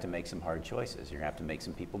 You're going to have to make some hard choices. You're going to have to make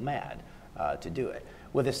some people mad to do it.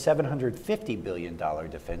 With a $750 billion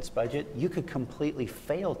defense budget, you could completely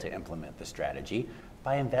fail to implement the strategy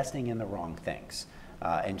by investing in the wrong things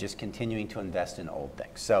and just continuing to invest in old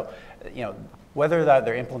things. So, whether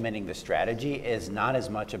they're implementing the strategy is not as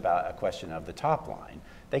much about a question of the top line.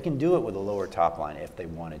 They can do it with a lower top line if they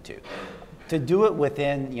wanted to. To do it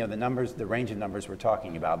within the range of numbers we're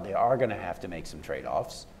talking about, they are going to have to make some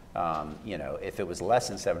trade-offs. If it was less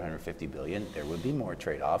than 750 billion, there would be more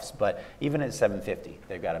trade-offs. But even at 750,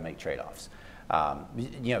 they've got to make trade-offs.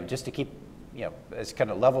 Just to keep, as kind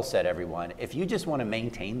of level set everyone, if you just want to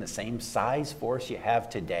maintain the same size force you have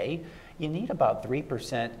today, you need about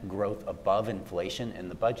 3% growth above inflation in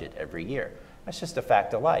the budget every year. That's just a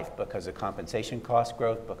fact of life because of compensation cost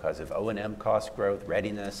growth, because of O&M cost growth,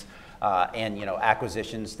 readiness, and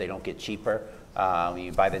acquisitions. They don't get cheaper. When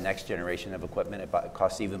you buy the next generation of equipment, it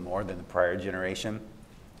costs even more than the prior generation.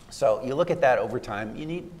 So you look at that over time, you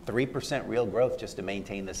need 3% real growth just to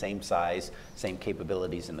maintain the same size, same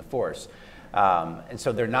capabilities in the force. And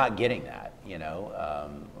so they're not getting that,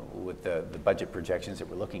 with the budget projections that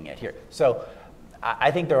we're looking at here. So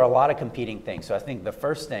I think there are a lot of competing things. So I think the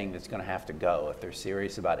first thing that's going to have to go, if they're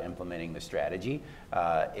serious about implementing the strategy,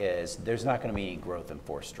 is there's not going to be any growth in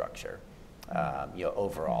force structure,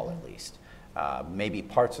 overall at least. Maybe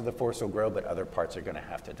parts of the force will grow, but other parts are going to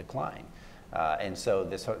have to decline. And so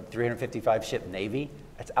this 355 ship Navy,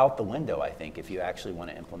 it's out the window, I think, if you actually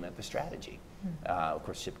want to implement the strategy. Of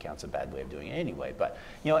course, ship count's a bad way of doing it anyway, but,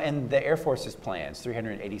 and the Air Force's plans,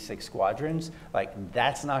 386 squadrons, like,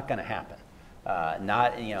 that's not going to happen.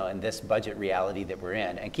 Not, in this budget reality that we're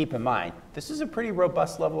in. And keep in mind, this is a pretty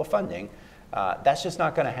robust level of funding. That's just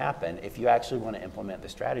not going to happen if you actually want to implement the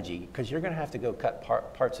strategy, because you're going to have to go cut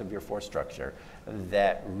parts of your force structure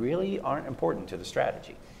that really aren't important to the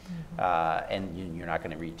strategy. And you're not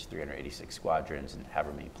going to reach 386 squadrons and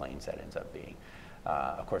however many planes that ends up being.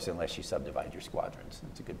 Of course, unless you subdivide your squadrons.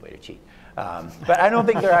 It's a good way to cheat. But I don't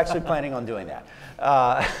think they're actually planning on doing that.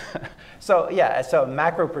 So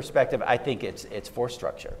macro perspective, I think it's force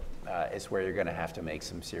structure. Is where you're going to have to make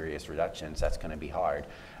some serious reductions. That's going to be hard.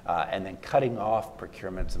 And then cutting off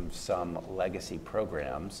procurements of some legacy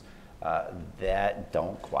programs that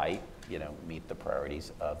don't quite meet the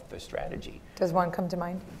priorities of the strategy. Does one come to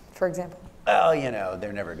mind, for example? Well,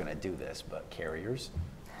 they're never going to do this, but carriers,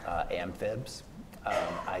 amphibs,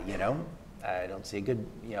 I don't see a good,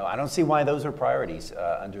 I don't see why those are priorities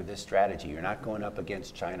under this strategy. You're not going up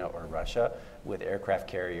against China or Russia with aircraft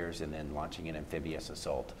carriers and then launching an amphibious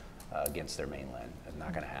assault against their mainland. It's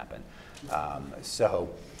not going to happen.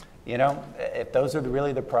 If those are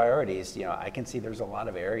really the priorities, I can see there's a lot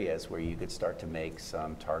of areas where you could start to make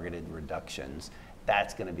some targeted reductions.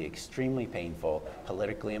 That's going to be extremely painful,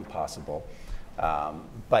 politically impossible.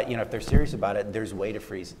 But if they're serious about it, there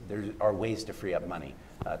are ways to free up money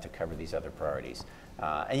to cover these other priorities.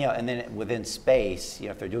 And then within space,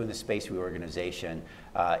 if they're doing the space reorganization,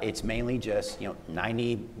 it's mainly just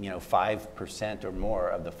 95% or more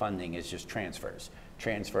of the funding is just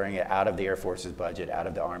transferring it out of the Air Force's budget, out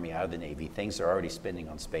of the Army, out of the Navy. Things they're already spending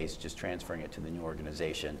on space, just transferring it to the new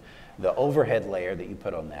organization. The overhead layer that you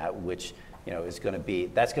put on that, which that's going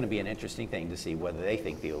to be an interesting thing to see whether they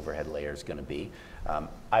think the overhead layer is going to be.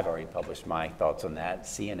 I've already published my thoughts on that.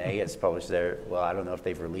 CNA has published I don't know if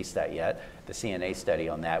they've released that yet, the CNA study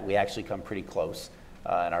on that. We actually come pretty close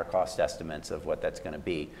in our cost estimates of what that's going to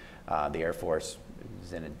be. The Air Force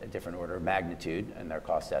is in a different order of magnitude in their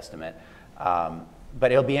cost estimate.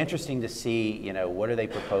 But it'll be interesting to see, what do they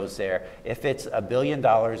propose there. If it's $1 billion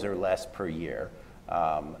or less per year,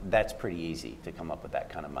 that's pretty easy to come up with that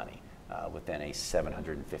kind of money within a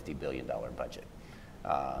 $750 billion budget.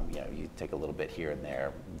 You take a little bit here and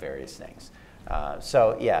there, various things. I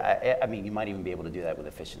mean, you might even be able to do that with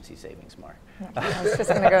efficiency savings, Mark. I was just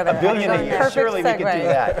going to go there. $1 billion a year, surely we could do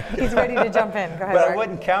that. He's ready to jump in. Go ahead, But Mark. I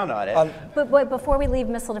wouldn't count on it. But before we leave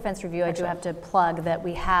Missile Defense Review, I do have to plug that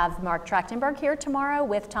we have Mark Trachtenberg here tomorrow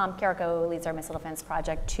with Tom Carrico, who leads our Missile Defense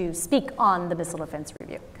Project, to speak on the Missile Defense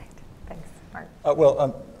Review. Great. Thanks, Mark.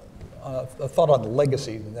 A thought on the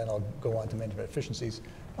legacies, and then I'll go on to management efficiencies.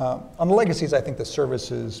 On the legacies, I think the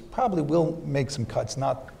services probably will make some cuts,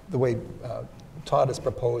 not the way Todd has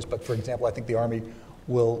proposed, but for example, I think the Army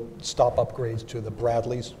will stop upgrades to the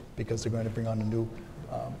Bradleys because they're going to bring on a new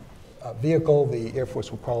vehicle. The Air Force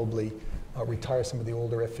will probably retire some of the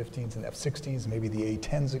older F-15s and F-16s, maybe the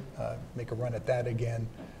A-10s, make a run at that again.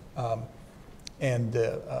 And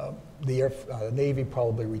the Navy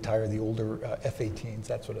probably retire the older F-18s,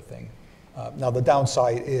 that sort of thing. Now the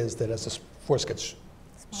downside is that as the force gets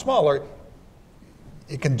smaller,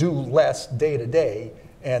 it can do less day to day,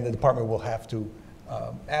 and the department will have to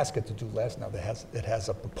ask it to do less. Now it has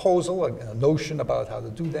a proposal, a notion about how to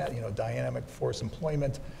do that, dynamic force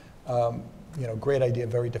employment. Great idea,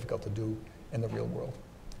 very difficult to do in the real world.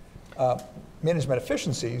 Management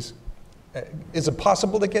efficiencies, is it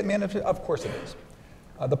possible to get management? Of course it is.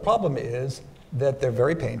 The problem is that they're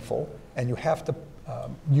very painful, and you have to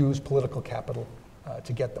use political capital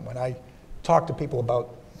to get them. When I talk to people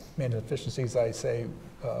about management efficiencies, I say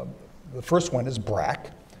the first one is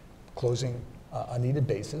BRAC, closing unneeded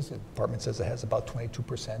bases. The department says it has about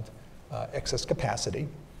 22% excess capacity.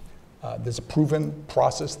 There's a proven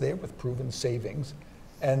process there with proven savings.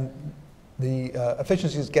 And the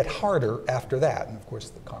efficiencies get harder after that. And of course,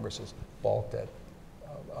 the Congress has balked at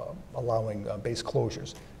allowing base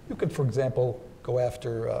closures. You could, for example, go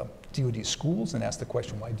after DoD schools and ask the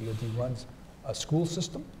question why DoD runs a school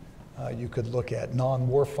system. You could look at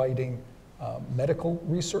non-warfighting medical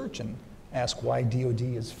research and ask why DoD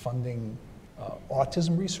is funding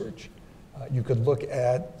autism research. You could look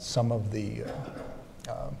at some of the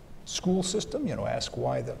school system, ask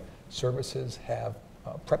why the services have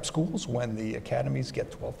prep schools when the academies get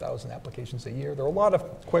 12,000 applications a year. There are a lot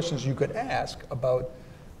of questions you could ask about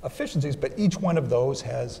efficiencies, but each one of those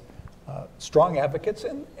has strong advocates,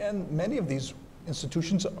 and many of these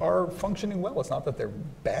institutions are functioning well. It's not that they're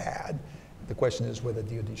bad. The question is whether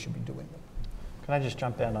DoD should be doing them. Can I just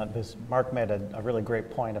jump in on this? Mark made a really great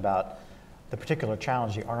point about the particular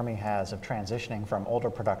challenge the Army has of transitioning from older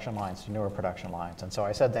production lines to newer production lines. And so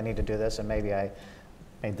I said they need to do this, and maybe I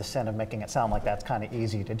made the sin of making it sound like that's kind of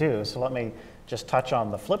easy to do. So let me just touch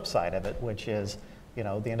on the flip side of it, which is,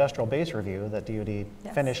 the industrial base review that DoD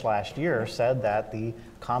finished last year said that the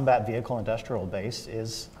combat vehicle industrial base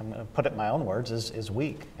is, I'm going to put it in my own words, is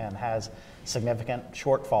weak and has significant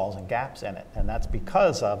shortfalls and gaps in it. And that's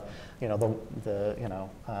because of, Mr.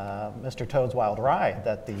 Toad's wild ride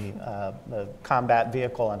that the combat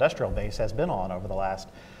vehicle industrial base has been on over the last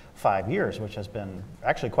 5 years, which has been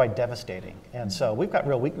actually quite devastating. And so we've got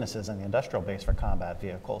real weaknesses in the industrial base for combat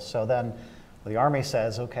vehicles. So then the Army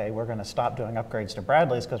says, okay, we're going to stop doing upgrades to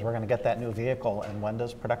Bradleys because we're going to get that new vehicle. And when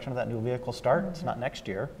does production of that new vehicle start? It's not next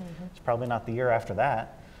year. It's probably not the year after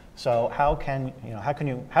that. So how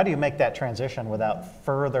do you make that transition without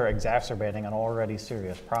further exacerbating an already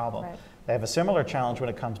serious problem? Right. They have a similar challenge when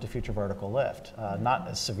it comes to future vertical lift. Not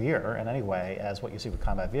as severe in any way as what you see with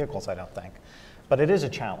combat vehicles, I don't think. But it is a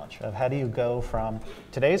challenge of how do you go from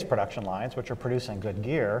today's production lines, which are producing good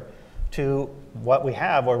gear, to what we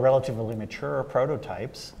have are relatively mature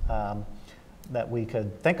prototypes that we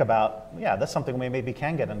could think about, that's something we maybe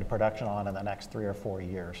can get into production on in the next 3 or 4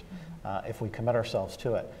 years if we commit ourselves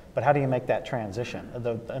to it. But how do you make that transition?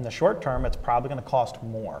 In the short term, it's probably going to cost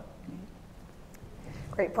more.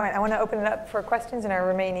 Great point. I want to open it up for questions in our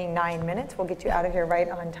remaining 9 minutes. We'll get you out of here right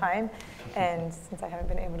on time. And since I haven't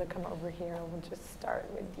been able to come over here, we'll just start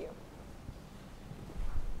with you.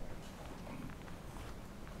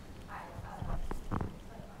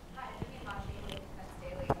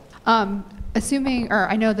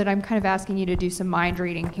 I know that I'm kind of asking you to do some mind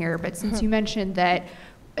reading here, but since you mentioned that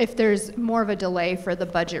if there's more of a delay for the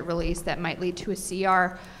budget release that might lead to a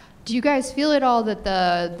CR, do you guys feel at all that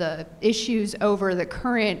the issues over the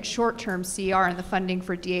current short-term CR and the funding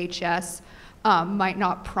for DHS might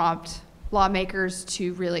not prompt lawmakers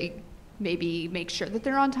to really maybe make sure that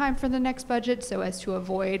they're on time for the next budget so as to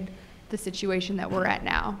avoid the situation that we're at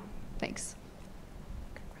now? Thanks.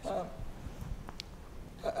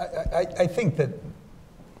 I think that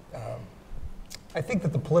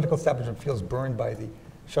the political establishment feels burned by the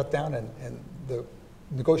shutdown, and the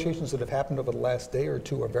negotiations that have happened over the last day or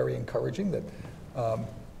two are very encouraging. That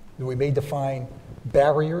we may define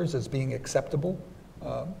barriers as being acceptable.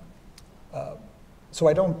 So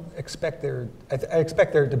I don't expect I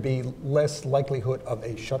expect there to be less likelihood of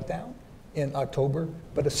a shutdown in October.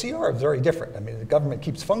 But a CR is very different. I mean, the government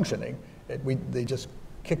keeps functioning. They just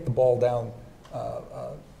kick the ball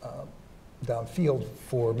downfield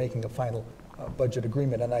for making a final budget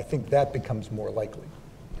agreement, and I think that becomes more likely.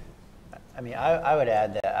 I mean, I would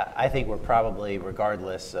add that I think we're probably,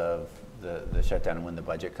 regardless of the shutdown and when the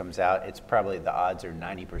budget comes out, it's probably the odds are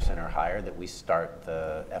 90% or higher that we start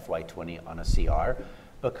the FY20 on a CR,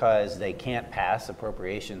 because they can't pass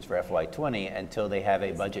appropriations for FY20 until they have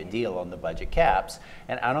a budget deal on the budget caps.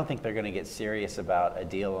 And I don't think they're going to get serious about a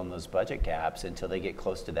deal on those budget caps until they get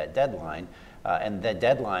close to that deadline. And the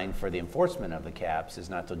deadline for the enforcement of the caps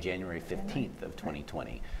is not till January 15th of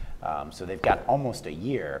 2020. So they've got almost a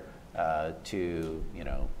year to,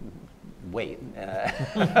 wait.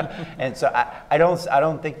 And so I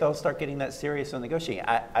don't think they'll start getting that serious on negotiating.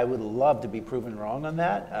 I would love to be proven wrong on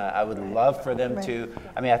that. I would love for them to,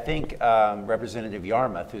 I think Representative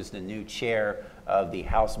Yarmouth, who's the new chair of the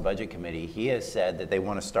House Budget Committee, he has said that they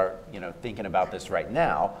want to start, thinking about this right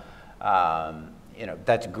now.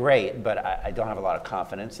 That's great, but I don't have a lot of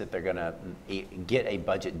confidence that they're going to get a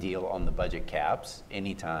budget deal on the budget caps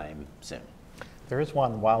anytime soon. There is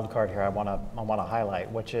one wild card here I want to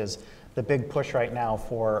highlight, which is the big push right now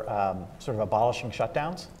for sort of abolishing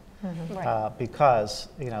shutdowns. Because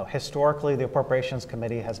historically the Appropriations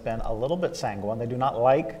Committee has been a little bit sanguine. They do not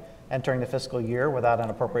like entering the fiscal year without an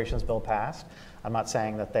appropriations bill passed. I'm not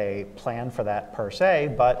saying that they plan for that per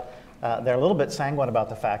se, but they're a little bit sanguine about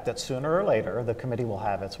the fact that sooner or later the committee will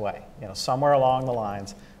have its way. Somewhere along the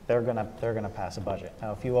lines, they're gonna pass a budget.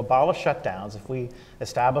 Now, if you abolish shutdowns, if we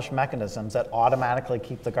establish mechanisms that automatically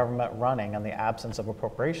keep the government running in the absence of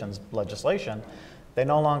appropriations legislation, they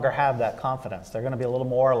no longer have that confidence. They're going to be a little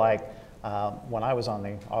more like when I was on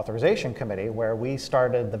the authorization committee, where we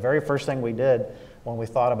started, the very first thing we did when we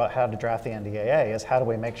thought about how to draft the NDAA is how do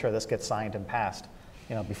we make sure this gets signed and passed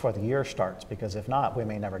before the year starts, because if not, we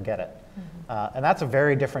may never get it. And that's a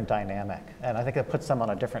very different dynamic. And I think it puts them on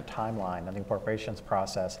a different timeline in the appropriations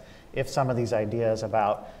process if some of these ideas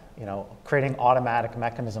about creating automatic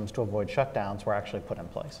mechanisms to avoid shutdowns were actually put in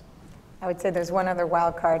place. I would say there's one other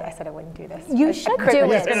wild card. I said I wouldn't do this. You should do it. I'm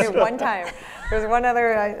going to do it one time. There's one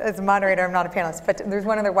other, as a moderator, I'm not a panelist, but there's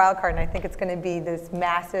one other wild card, and I think it's going to be this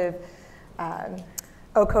massive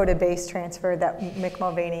OCODA-based transfer that Mick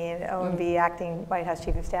Mulvaney and OMB, acting White House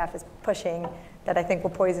Chief of Staff, is pushing, that I think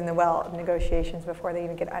will poison the well of negotiations before they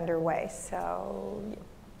even get underway. So.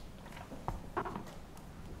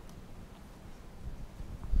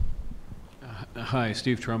 Hi,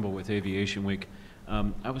 Steve Trumbull with Aviation Week.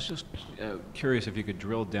 I was just curious if you could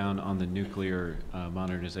drill down on the nuclear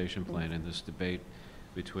modernization plan and this debate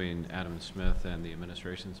between Adam Smith and the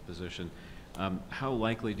administration's position. How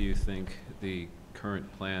likely do you think the current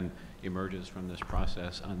plan emerges from this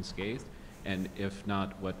process unscathed? And if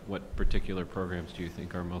not, what particular programs do you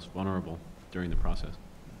think are most vulnerable during the process?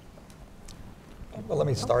 Well, let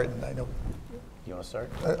me start. And I know. You want to start?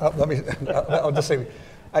 I'll just say,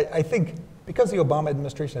 I think because the Obama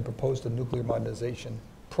administration had proposed a nuclear modernization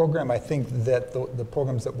program, I think that the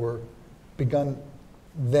programs that were begun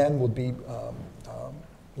then would be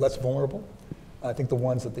less vulnerable. I think the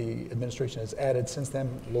ones that the administration has added since then,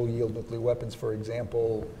 low-yield nuclear weapons, for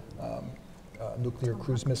example, nuclear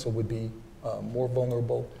cruise missile would be more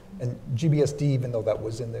vulnerable. And GBSD, even though that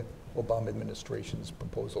was in the Obama administration's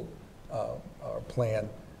proposal or plan,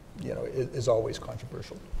 is always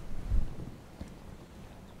controversial.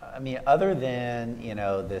 I mean, other than,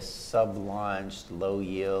 this sub-launched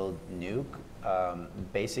low-yield nuke,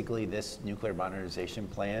 basically this nuclear modernization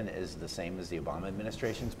plan is the same as the Obama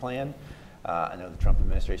administration's plan. I know the Trump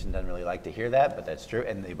administration doesn't really like to hear that, but that's true.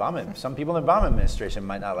 And some people in the Obama administration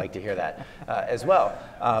might not like to hear that as well.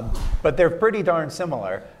 But they're pretty darn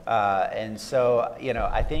similar. And so,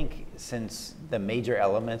 I think since the major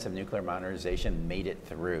elements of nuclear modernization made it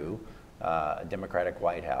through a Democratic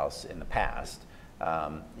White House in the past,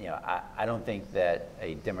 I don't think that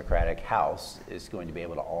a Democratic House is going to be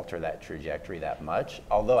able to alter that trajectory that much,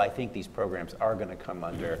 although I think these programs are going to come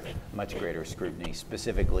under much greater scrutiny,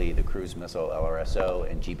 specifically the cruise missile LRSO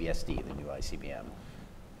and GBSD, the new ICBM.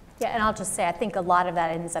 Yeah, and I'll just say, I think a lot of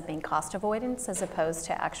that ends up being cost avoidance as opposed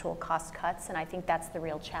to actual cost cuts, and I think that's the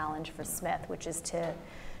real challenge for Smith, which is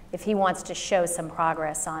if he wants to show some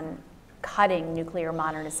progress on cutting nuclear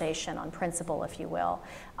modernization on principle, if you will,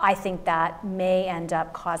 I think that may end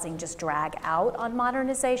up causing just drag out on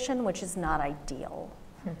modernization, which is not ideal.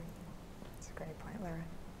 That's a great point, Lara.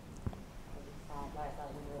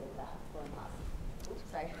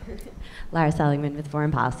 Lara Seligman with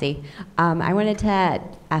Foreign Policy. I wanted to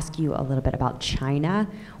ask you a little bit about China.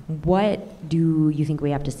 What do you think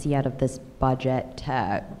we have to see out of this budget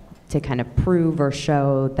to kind of prove or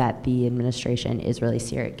show that the administration is really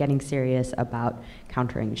getting serious about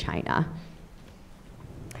countering China?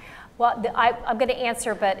 Well, I'm going to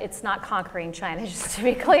answer, but it's not conquering China, just to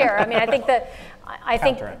be clear. I mean, I think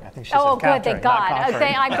Countering. I think she said oh, good, countering, thank God. not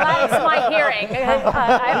conquering. I'm glad it's my hearing.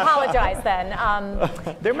 I apologize then.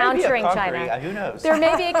 There may be a countering conquering, China. who knows? There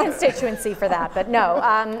may be a constituency for that, but no,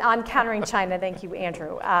 on countering China, thank you,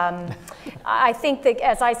 Andrew. I think that,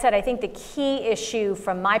 as I said, I think the key issue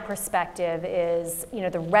from my perspective is,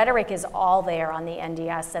 the rhetoric is all there on the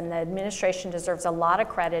NDS, and the administration deserves a lot of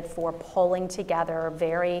credit for pulling together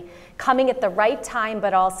coming at the right time,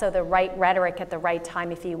 but also the right rhetoric at the right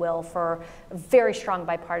time, if you will, for very strong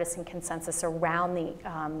bipartisan consensus around the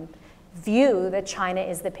view that China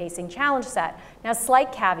is the pacing challenge set. Now,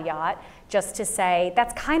 slight caveat, just to say,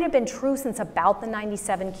 that's kind of been true since about the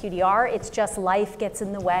 97 QDR. It's just life gets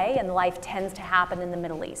in the way, and life tends to happen in the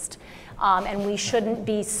Middle East. And we shouldn't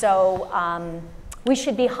be we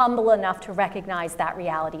should be humble enough to recognize that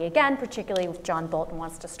reality again, particularly if John Bolton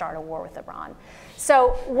wants to start a war with Iran. So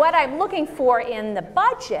what I'm looking for in the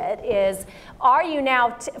budget is, are you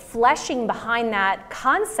now fleshing behind that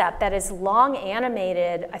concept that is long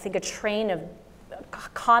animated, I think, a train of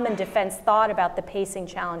common defense thought about the pacing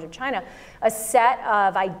challenge of China, a set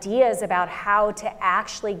of ideas about how to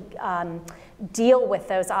actually deal with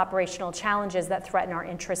those operational challenges that threaten our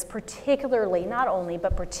interests, particularly, not only,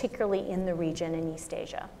 but particularly in the region in East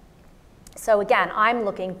Asia. So again, I'm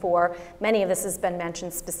looking for, many of this has been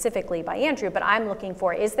mentioned specifically by Andrew, but I'm looking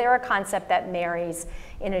for, is there a concept that marries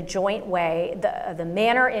in a joint way the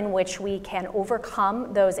manner in which we can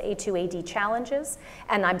overcome those A2AD challenges?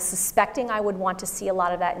 And I'm suspecting I would want to see a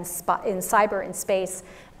lot of that in cyber and space,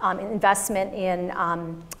 investment in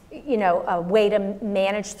a way to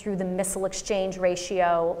manage through the missile exchange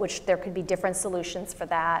ratio, which there could be different solutions for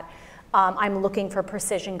that. I'm looking for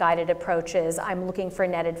precision-guided approaches. I'm looking for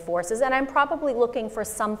netted forces, and I'm probably looking for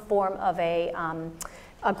some form of a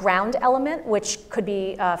ground element, which could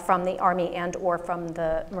be from the Army and or from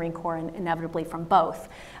the Marine Corps, and inevitably from both,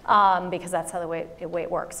 because that's how the way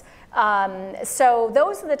it works. So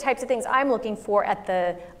those are the types of things I'm looking for at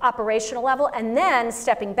the operational level, and then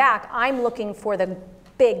stepping back, I'm looking for the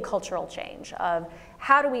big cultural change of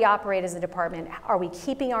how do we operate as a department? Are we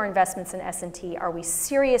keeping our investments in S&T? Are we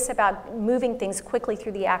serious about moving things quickly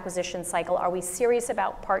through the acquisition cycle? Are we serious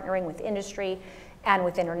about partnering with industry and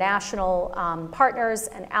with international partners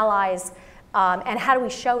and allies? And how do we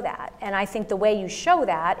show that? And I think the way you show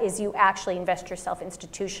that is you actually invest yourself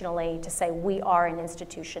institutionally to say we are an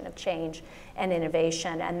institution of change and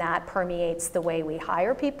innovation, and that permeates the way we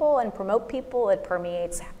hire people and promote people. It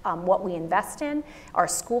permeates what we invest in, our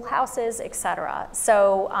schoolhouses, et cetera.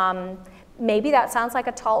 So maybe that sounds like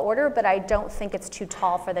a tall order, but I don't think it's too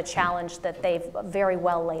tall for the challenge that they've very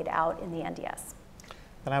well laid out in the NDS.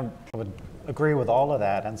 And I would agree with all of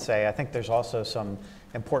that and say I think there's also some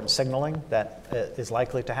important signaling that is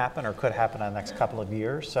likely to happen or could happen in the next couple of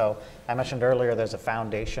years. So I mentioned earlier there's a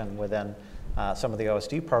foundation within some of the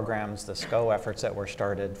OSD programs, the SCO efforts that were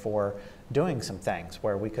started for doing some things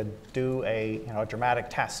where we could do a dramatic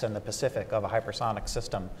test in the Pacific of a hypersonic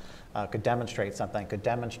system, could demonstrate something, could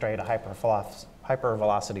demonstrate a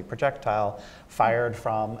hypervelocity projectile fired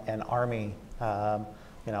from an Army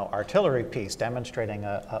artillery piece, demonstrating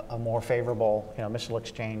a more favorable, missile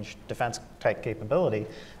exchange defense type capability,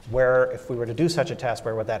 where if we were to do such a test,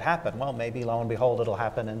 where would that happen? Well, maybe lo and behold, it'll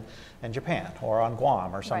happen in Japan or on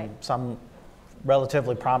Guam or some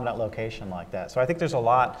relatively prominent location like that. So I think there's a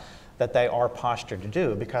lot that they are postured to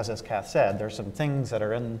do because, as Kath said, there's some things that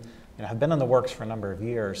are have been in the works for a number of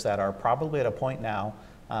years that are probably at a point now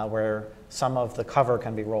where some of the cover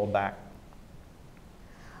can be rolled back.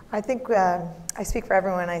 I think I speak for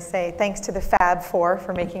everyone when I say thanks to the Fab Four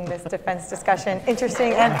for making this defense discussion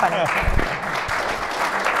interesting and funny. I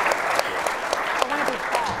want to be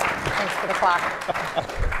Fab. Thanks for the clock.